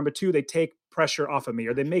money, or number two, they take pressure off of me,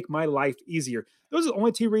 or they make my life easier. Those are the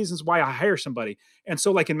only two reasons why I hire somebody. And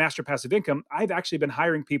so, like in Master Passive Income, I've actually been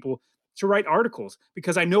hiring people to write articles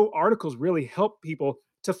because I know articles really help people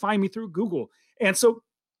to find me through Google. And so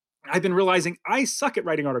I've been realizing I suck at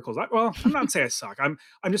writing articles. Well, I'm not saying I suck. I'm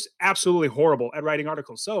just absolutely horrible at writing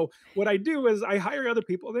articles. So what I do is I hire other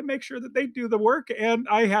people. They make sure that they do the work, and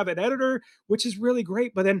I have an editor, which is really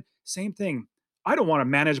great. But then same thing. I don't want to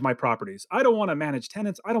manage my properties. I don't want to manage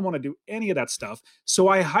tenants. I don't want to do any of that stuff. So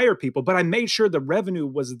I hire people, but I made sure the revenue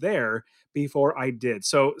was there before I did.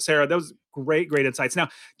 So Sarah, that was great insights. Now,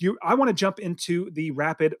 I want to jump into the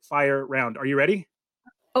rapid fire round. Are you ready?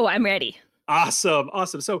 Oh, I'm ready. Awesome.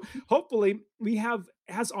 So hopefully we have,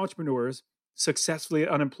 as entrepreneurs, successfully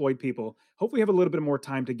unemployed people, hopefully we have a little bit more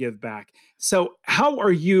time to give back. So how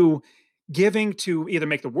are you giving to either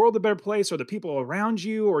make the world a better place or the people around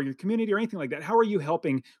you or your community or anything like that? How are you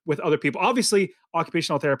helping with other people? Obviously,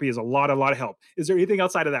 occupational therapy is a lot of help. Is there anything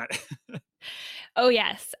outside of that? Oh,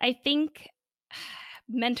 yes. I think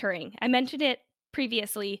mentoring, I mentioned it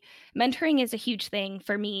previously. Mentoring is a huge thing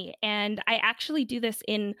for me. And I actually do this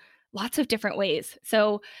in lots of different ways.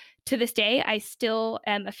 So to this day, I still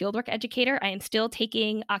am a fieldwork educator. I am still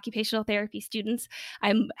taking occupational therapy students.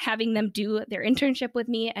 I'm having them do their internship with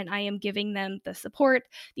me, and I am giving them the support,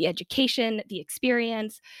 the education, the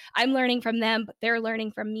experience. I'm learning from them, but they're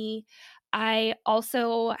learning from me. I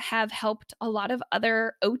also have helped a lot of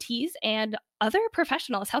other OTs and other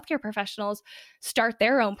professionals, healthcare professionals, start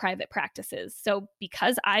their own private practices. So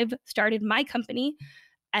because I've started my company,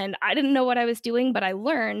 and I didn't know what I was doing, but I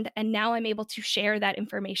learned, and now I'm able to share that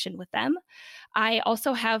information with them. I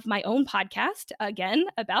also have my own podcast, again,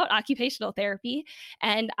 about occupational therapy.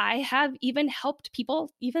 And I have even helped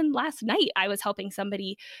people, even last night, I was helping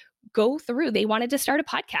somebody go through, they wanted to start a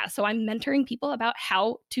podcast. So I'm mentoring people about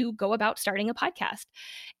how to go about starting a podcast.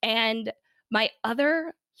 And my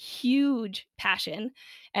other huge passion,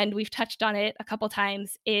 and we've touched on it a couple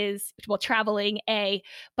times, is, well, traveling,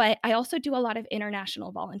 but I also do a lot of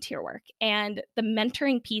international volunteer work, and the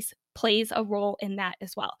mentoring piece plays a role in that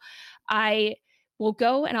as well. I will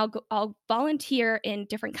go and I'll volunteer in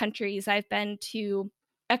different countries. I've been to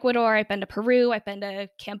Ecuador, I've been to Peru, I've been to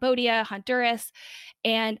Cambodia, Honduras,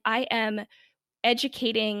 and I am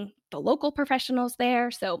educating the local professionals there.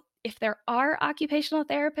 So if there are occupational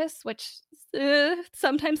therapists, which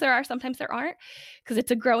sometimes there are, sometimes there aren't, because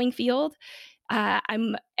it's a growing field,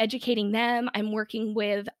 I'm educating them. I'm working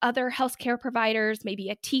with other healthcare providers, maybe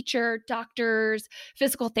a teacher, doctors,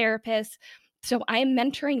 physical therapists. So I'm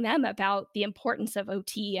mentoring them about the importance of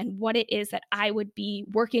OT and what it is that I would be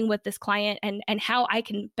working with this client and how I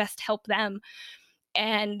can best help them.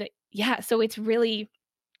 And yeah, so it's really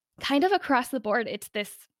kind of across the board. It's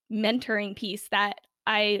this mentoring piece that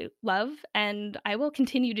I love, and I will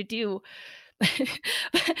continue to do.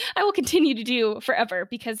 I will continue to do forever,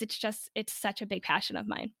 because it's such a big passion of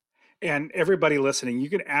mine. And everybody listening, you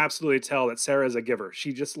can absolutely tell that Sarah is a giver.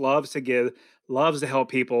 She just loves to give, loves to help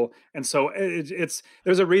people. And so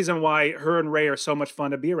there's a reason why her and Ray are so much fun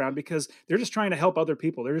to be around, because they're just trying to help other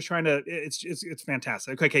people. They're just trying to, it's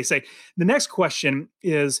fantastic. Okay, say the next question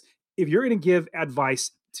is, if you're going to give advice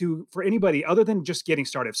for anybody other than just getting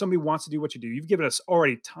started, if somebody wants to do what you do, you've given us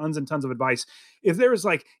already tons and tons of advice. If there is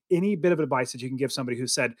like any bit of advice that you can give somebody who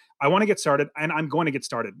said, I want to get started and I'm going to get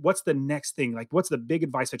started, what's the next thing? Like, what's the big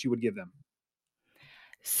advice that you would give them?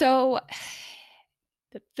 So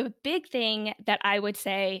the big thing that I would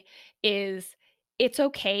say is it's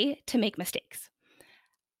okay to make mistakes.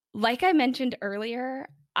 Like I mentioned earlier,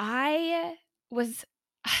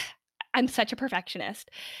 I'm such a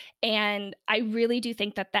perfectionist, and I really do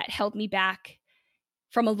think that held me back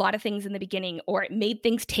from a lot of things in the beginning, or it made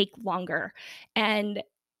things take longer. And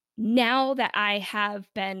now that I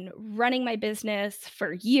have been running my business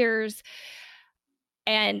for years,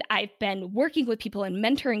 and I've been working with people and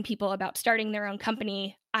mentoring people about starting their own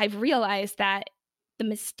company, I've realized that the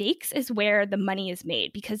mistakes is where the money is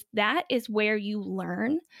made, because that is where you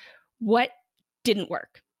learn what didn't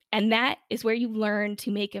work. And that is where you learn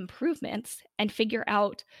to make improvements and figure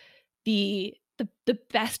out the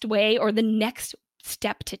best way or the next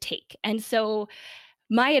step to take. And so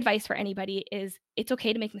my advice for anybody is it's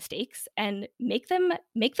okay to make mistakes and make them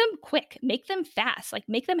quick, make them fast, like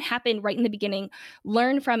make them happen right in the beginning,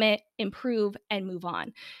 learn from it, improve, and move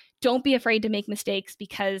on. Don't be afraid to make mistakes,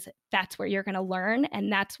 because that's where you're going to learn.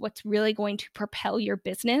 And that's what's really going to propel your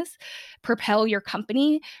business, propel your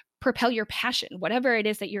company, propel your passion, whatever it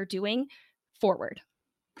is that you're doing, forward.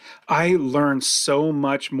 I learn so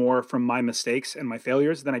much more from my mistakes and my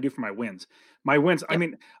failures than I do from my wins. My wins, I Yep.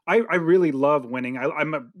 mean, I really love winning.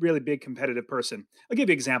 I'm a really big competitive person. I'll give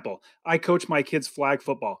you an example. I coach my kids' flag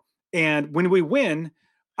football. And when we win,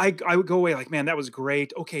 I would go away like, man, that was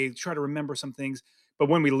great. Okay, try to remember some things. But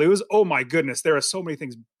when we lose, oh my goodness, there are so many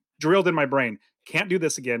things drilled in my brain. Can't do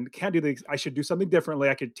this again. Can't do this. I should do something differently.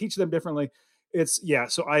 I could teach them differently. It's yeah.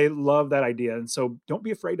 So I love that idea. And so don't be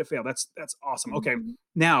afraid to fail. That's awesome. Okay. Mhm.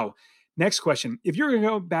 Now, next question. If you're going to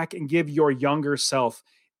go back and give your younger self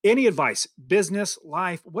any advice, business,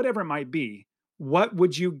 life, whatever it might be, what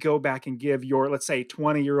would you go back and give your, let's say,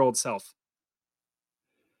 20-year-old self?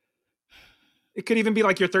 It could even be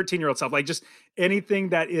like your 13-year-old self, like just anything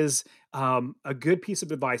that is a good piece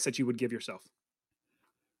of advice that you would give yourself.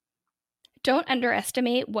 Don't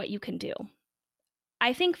underestimate what you can do.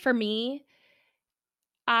 I think for me,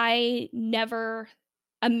 I never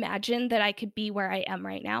imagined that I could be where I am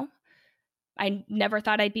right now. I never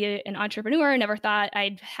thought I'd be an entrepreneur, never thought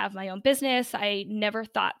I'd have my own business. I never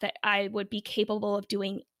thought that I would be capable of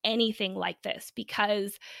doing anything like this,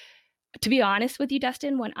 because to be honest with you,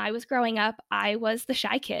 Dustin, when I was growing up, I was the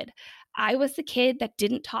shy kid. I was the kid that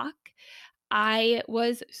didn't talk. I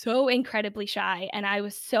was so incredibly shy, and I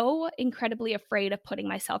was so incredibly afraid of putting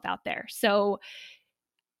myself out there. So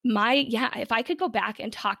if I could go back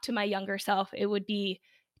and talk to my younger self, it would be,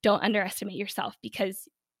 don't underestimate yourself, because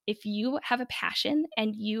if you have a passion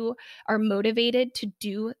and you are motivated to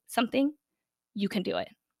do something, you can do it.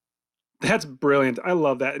 That's brilliant. I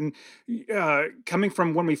love that. And coming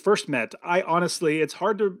from when we first met, I honestly, it's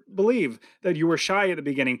hard to believe that you were shy at the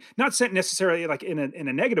beginning. Not saying necessarily like in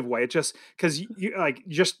a negative way. It's just because you like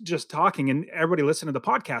just talking and everybody listening to the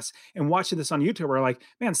podcast and watching this on YouTube are like,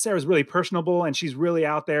 man, Sarah's really personable and she's really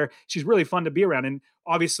out there. She's really fun to be around. And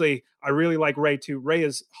obviously, I really like Ray too. Ray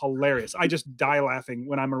is hilarious. I just die laughing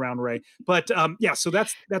when I'm around Ray. But yeah, so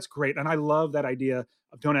that's great, and I love that idea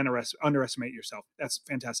of don't underestimate yourself. That's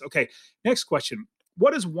fantastic. Okay, next question.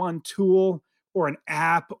 What is one tool or an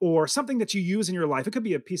app or something that you use in your life? It could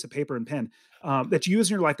be a piece of paper and pen that you use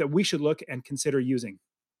in your life that we should look and consider using.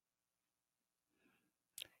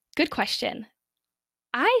 Good question.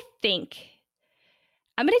 I think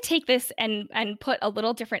I'm going to take this and put a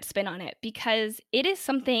little different spin on it, because it is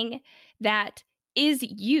something that is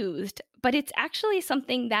used, but it's actually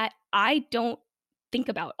something that I don't think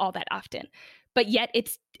about all that often. But yet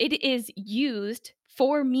it is used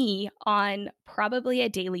for me on probably a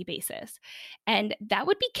daily basis. And that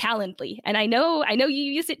would be Calendly. And I know you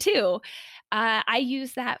use it too. I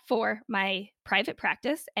use that for my private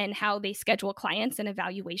practice and how they schedule clients and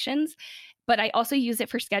evaluations, but I also use it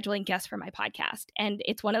for scheduling guests for my podcast. And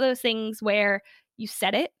it's one of those things where you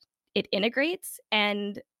set it, it integrates,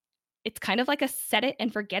 and it's kind of like a set it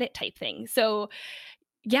and forget it type thing. So,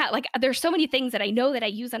 yeah, like there's so many things that I know that I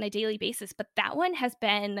use on a daily basis, but that one has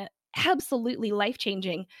been absolutely life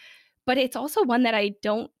changing. But it's also one that I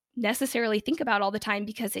don't necessarily think about all the time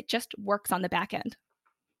because it just works on the back end.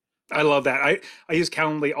 I love that. I use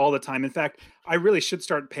Calendly all the time. In fact, I really should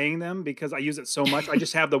start paying them because I use it so much. I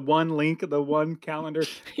just have the one link, the one calendar.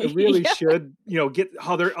 I really Yeah. should, get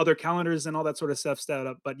other calendars and all that sort of stuff set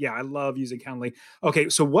up. But yeah, I love using Calendly. Okay,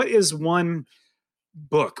 so what is one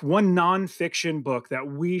book, one nonfiction book that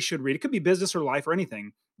we should read? It could be business or life or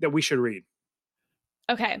anything that we should read.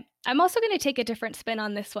 Okay. I'm also going to take a different spin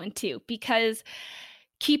on this one too, because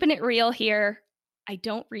keeping it real here, I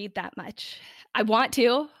don't read that much. I want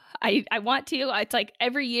to. I want to. It's like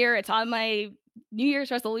every year it's on my New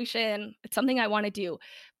Year's resolution. It's something I want to do.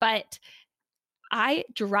 But I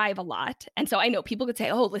drive a lot. And so I know people could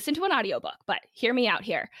say, "Oh, listen to an audiobook," but hear me out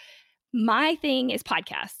here. My thing is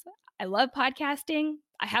podcasts. I love podcasting.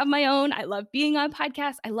 I have my own. I love being on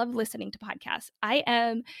podcasts. I love listening to podcasts. I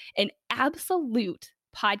am an absolute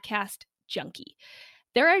podcast junkie.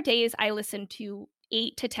 There are days I listen to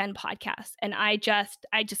 8 to 10 podcasts and I just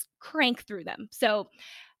crank through them. So,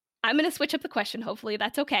 I'm going to switch up the question. Hopefully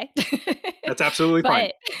that's okay. That's absolutely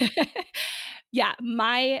fine. But yeah,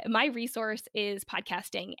 my resource is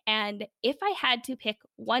podcasting. And if I had to pick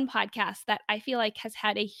one podcast that I feel like has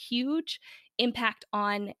had a huge impact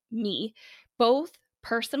on me, both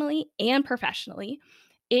personally and professionally.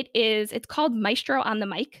 It's called Maestro on the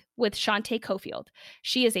Mic with Shantae Cofield.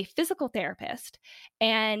 She is a physical therapist.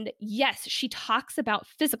 And yes, she talks about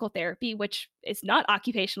physical therapy, which is not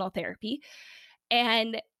occupational therapy.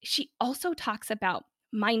 And she also talks about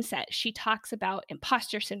mindset. She talks about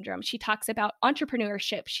imposter syndrome. She talks about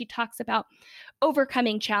entrepreneurship. She talks about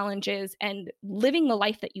overcoming challenges and living the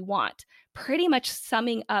life that you want, pretty much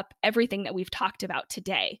summing up everything that we've talked about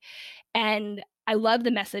today. And I love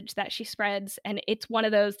the message that she spreads. And it's one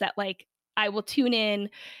of those that like I will tune in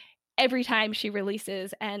every time she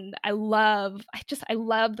releases. And I love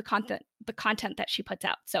the content that she puts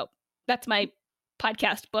out. So that's my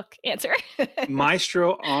podcast book answer.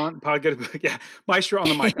 Maestro on podcast. Yeah. Maestro on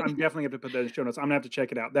the Mic. I'm definitely going to put that in the show notes. I'm gonna have to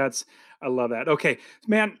check it out. I love that. Okay,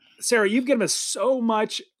 man, Sarah, you've given us so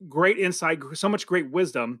much great insight, so much great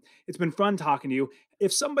wisdom. It's been fun talking to you.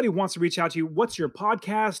 If somebody wants to reach out to you, what's your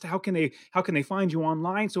podcast? How can they find you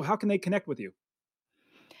online? So how can they connect with you?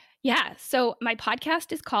 Yeah. So my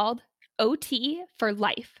podcast is called OT for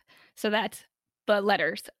Life. So that's the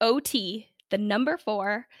letters OT, the number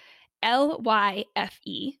 4,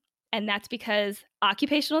 LYFE. And that's because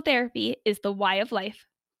occupational therapy is the Y of life.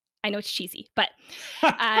 I know it's cheesy, but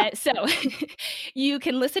so you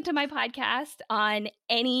can listen to my podcast on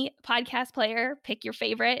any podcast player. Pick your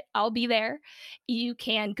favorite. I'll be there. You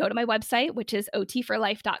can go to my website, which is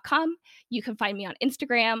otforlife.com. You can find me on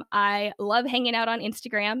Instagram. I love hanging out on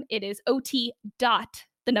Instagram. It is ot.4.lyfe.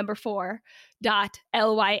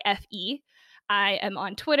 I am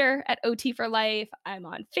on Twitter at OT for Life. I'm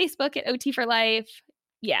on Facebook at OT for Life.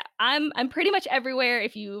 Yeah, I'm pretty much everywhere.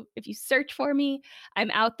 If you search for me,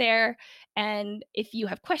 I'm out there. And if you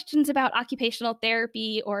have questions about occupational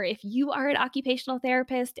therapy, or if you are an occupational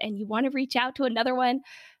therapist and you want to reach out to another one,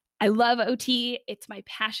 I love OT. It's my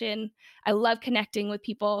passion. I love connecting with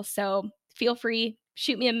people. So feel free,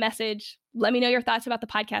 shoot me a message. Let me know your thoughts about the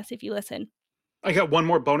podcast if you listen. I got one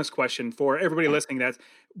more bonus question for everybody listening that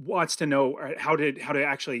wants to know how to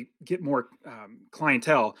actually get more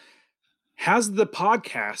clientele. Has the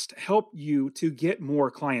podcast helped you to get more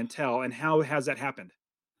clientele, and how has that happened?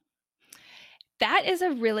 That is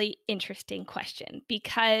a really interesting question,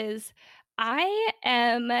 because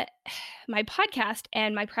my podcast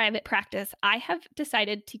and my private practice, I have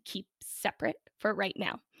decided to keep separate for right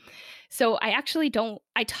now. So I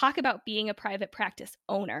talk about being a private practice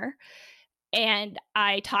owner, and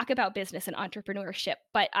I talk about business and entrepreneurship,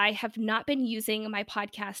 but I have not been using my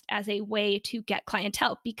podcast as a way to get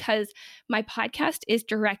clientele, because my podcast is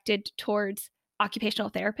directed towards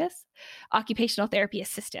occupational therapists, occupational therapy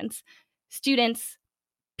assistants, students,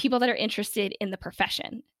 people that are interested in the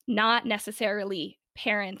profession, not necessarily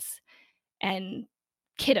parents and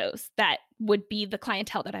kiddos that would be the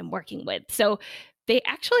clientele that I'm working with. So they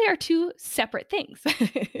actually are two separate things.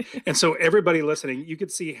 And so everybody listening, you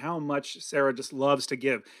could see how much Sarah just loves to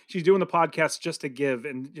give. She's doing the podcast just to give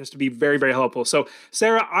and just to be very, very helpful. So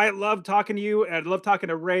Sarah, I love talking to you. And I love talking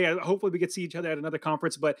to Ray. Hopefully we could see each other at another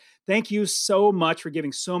conference, but thank you so much for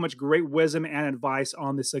giving so much great wisdom and advice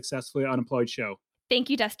on the Successfully Unemployed show.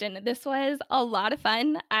 Thank you, Dustin. This was a lot of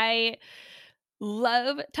fun. I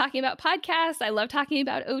love talking about podcasts. I love talking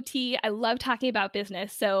about OT. I love talking about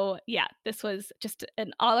business. So yeah, this was just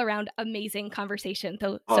an all around amazing conversation.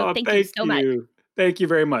 So thank you so much. Thank you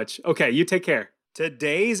very much. Okay, you take care.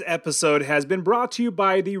 Today's episode has been brought to you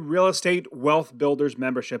by the Real Estate Wealth Builders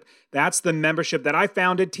membership. That's the membership that I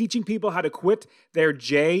founded, teaching people how to quit their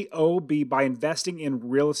JOB by investing in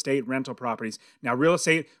real estate rental properties. Now, Real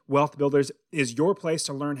Estate Wealth Builders is your place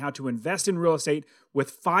to learn how to invest in real estate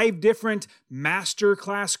with 5 different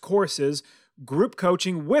masterclass courses, group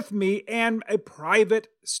coaching with me, and a private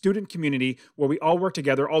student community where we all work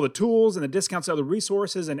together, all the tools and the discounts, other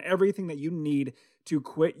resources, and everything that you need to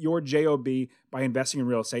quit your JOB by investing in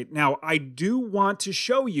real estate. Now, I do want to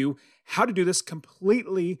show you how to do this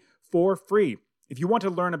completely for free. If you want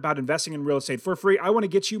to learn about investing in real estate for free, I want to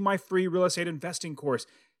get you my free real estate investing course.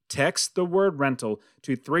 Text the word rental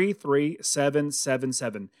to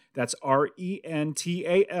 33777. That's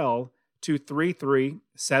RENTAL to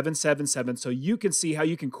 33777, so you can see how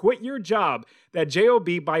you can quit your job, that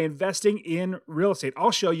JOB, by investing in real estate.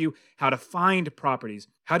 I'll show you how to find properties,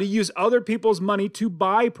 how to use other people's money to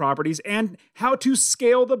buy properties, and how to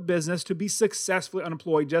scale the business to be successfully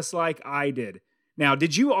unemployed, just like I did. Now,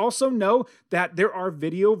 did you also know that there are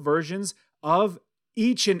video versions of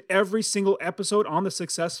each and every single episode on the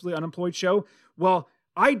Successfully Unemployed show? Well,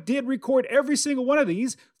 I did record every single one of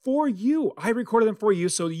these for you. I recorded them for you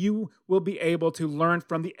so you will be able to learn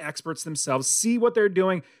from the experts themselves, see what they're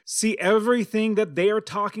doing, see everything that they are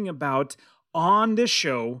talking about on this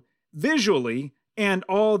show visually and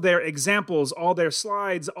all their examples, all their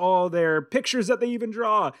slides, all their pictures that they even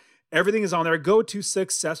draw. Everything is on there. Go to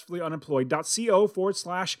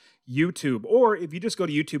successfullyunemployed.co/YouTube. Or if you just go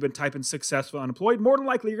to YouTube and type in Successfully Unemployed, more than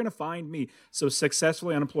likely you're going to find me. So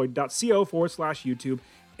successfullyunemployed.co/YouTube.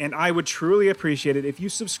 And I would truly appreciate it if you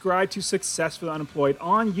subscribe to Successfully Unemployed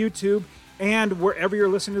on YouTube, and wherever you're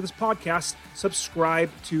listening to this podcast, subscribe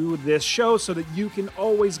to this show so that you can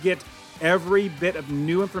always get every bit of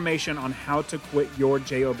new information on how to quit your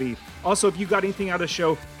JOB. Also, if you got anything out of the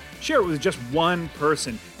show, share it with just one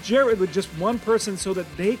person. Share it with just one person so that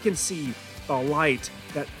they can see the light,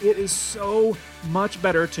 that it is so much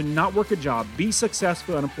better to not work a job, be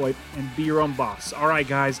successful, unemployed, and be your own boss. All right,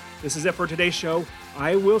 guys, this is it for today's show.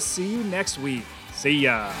 I will see you next week. See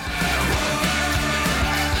ya.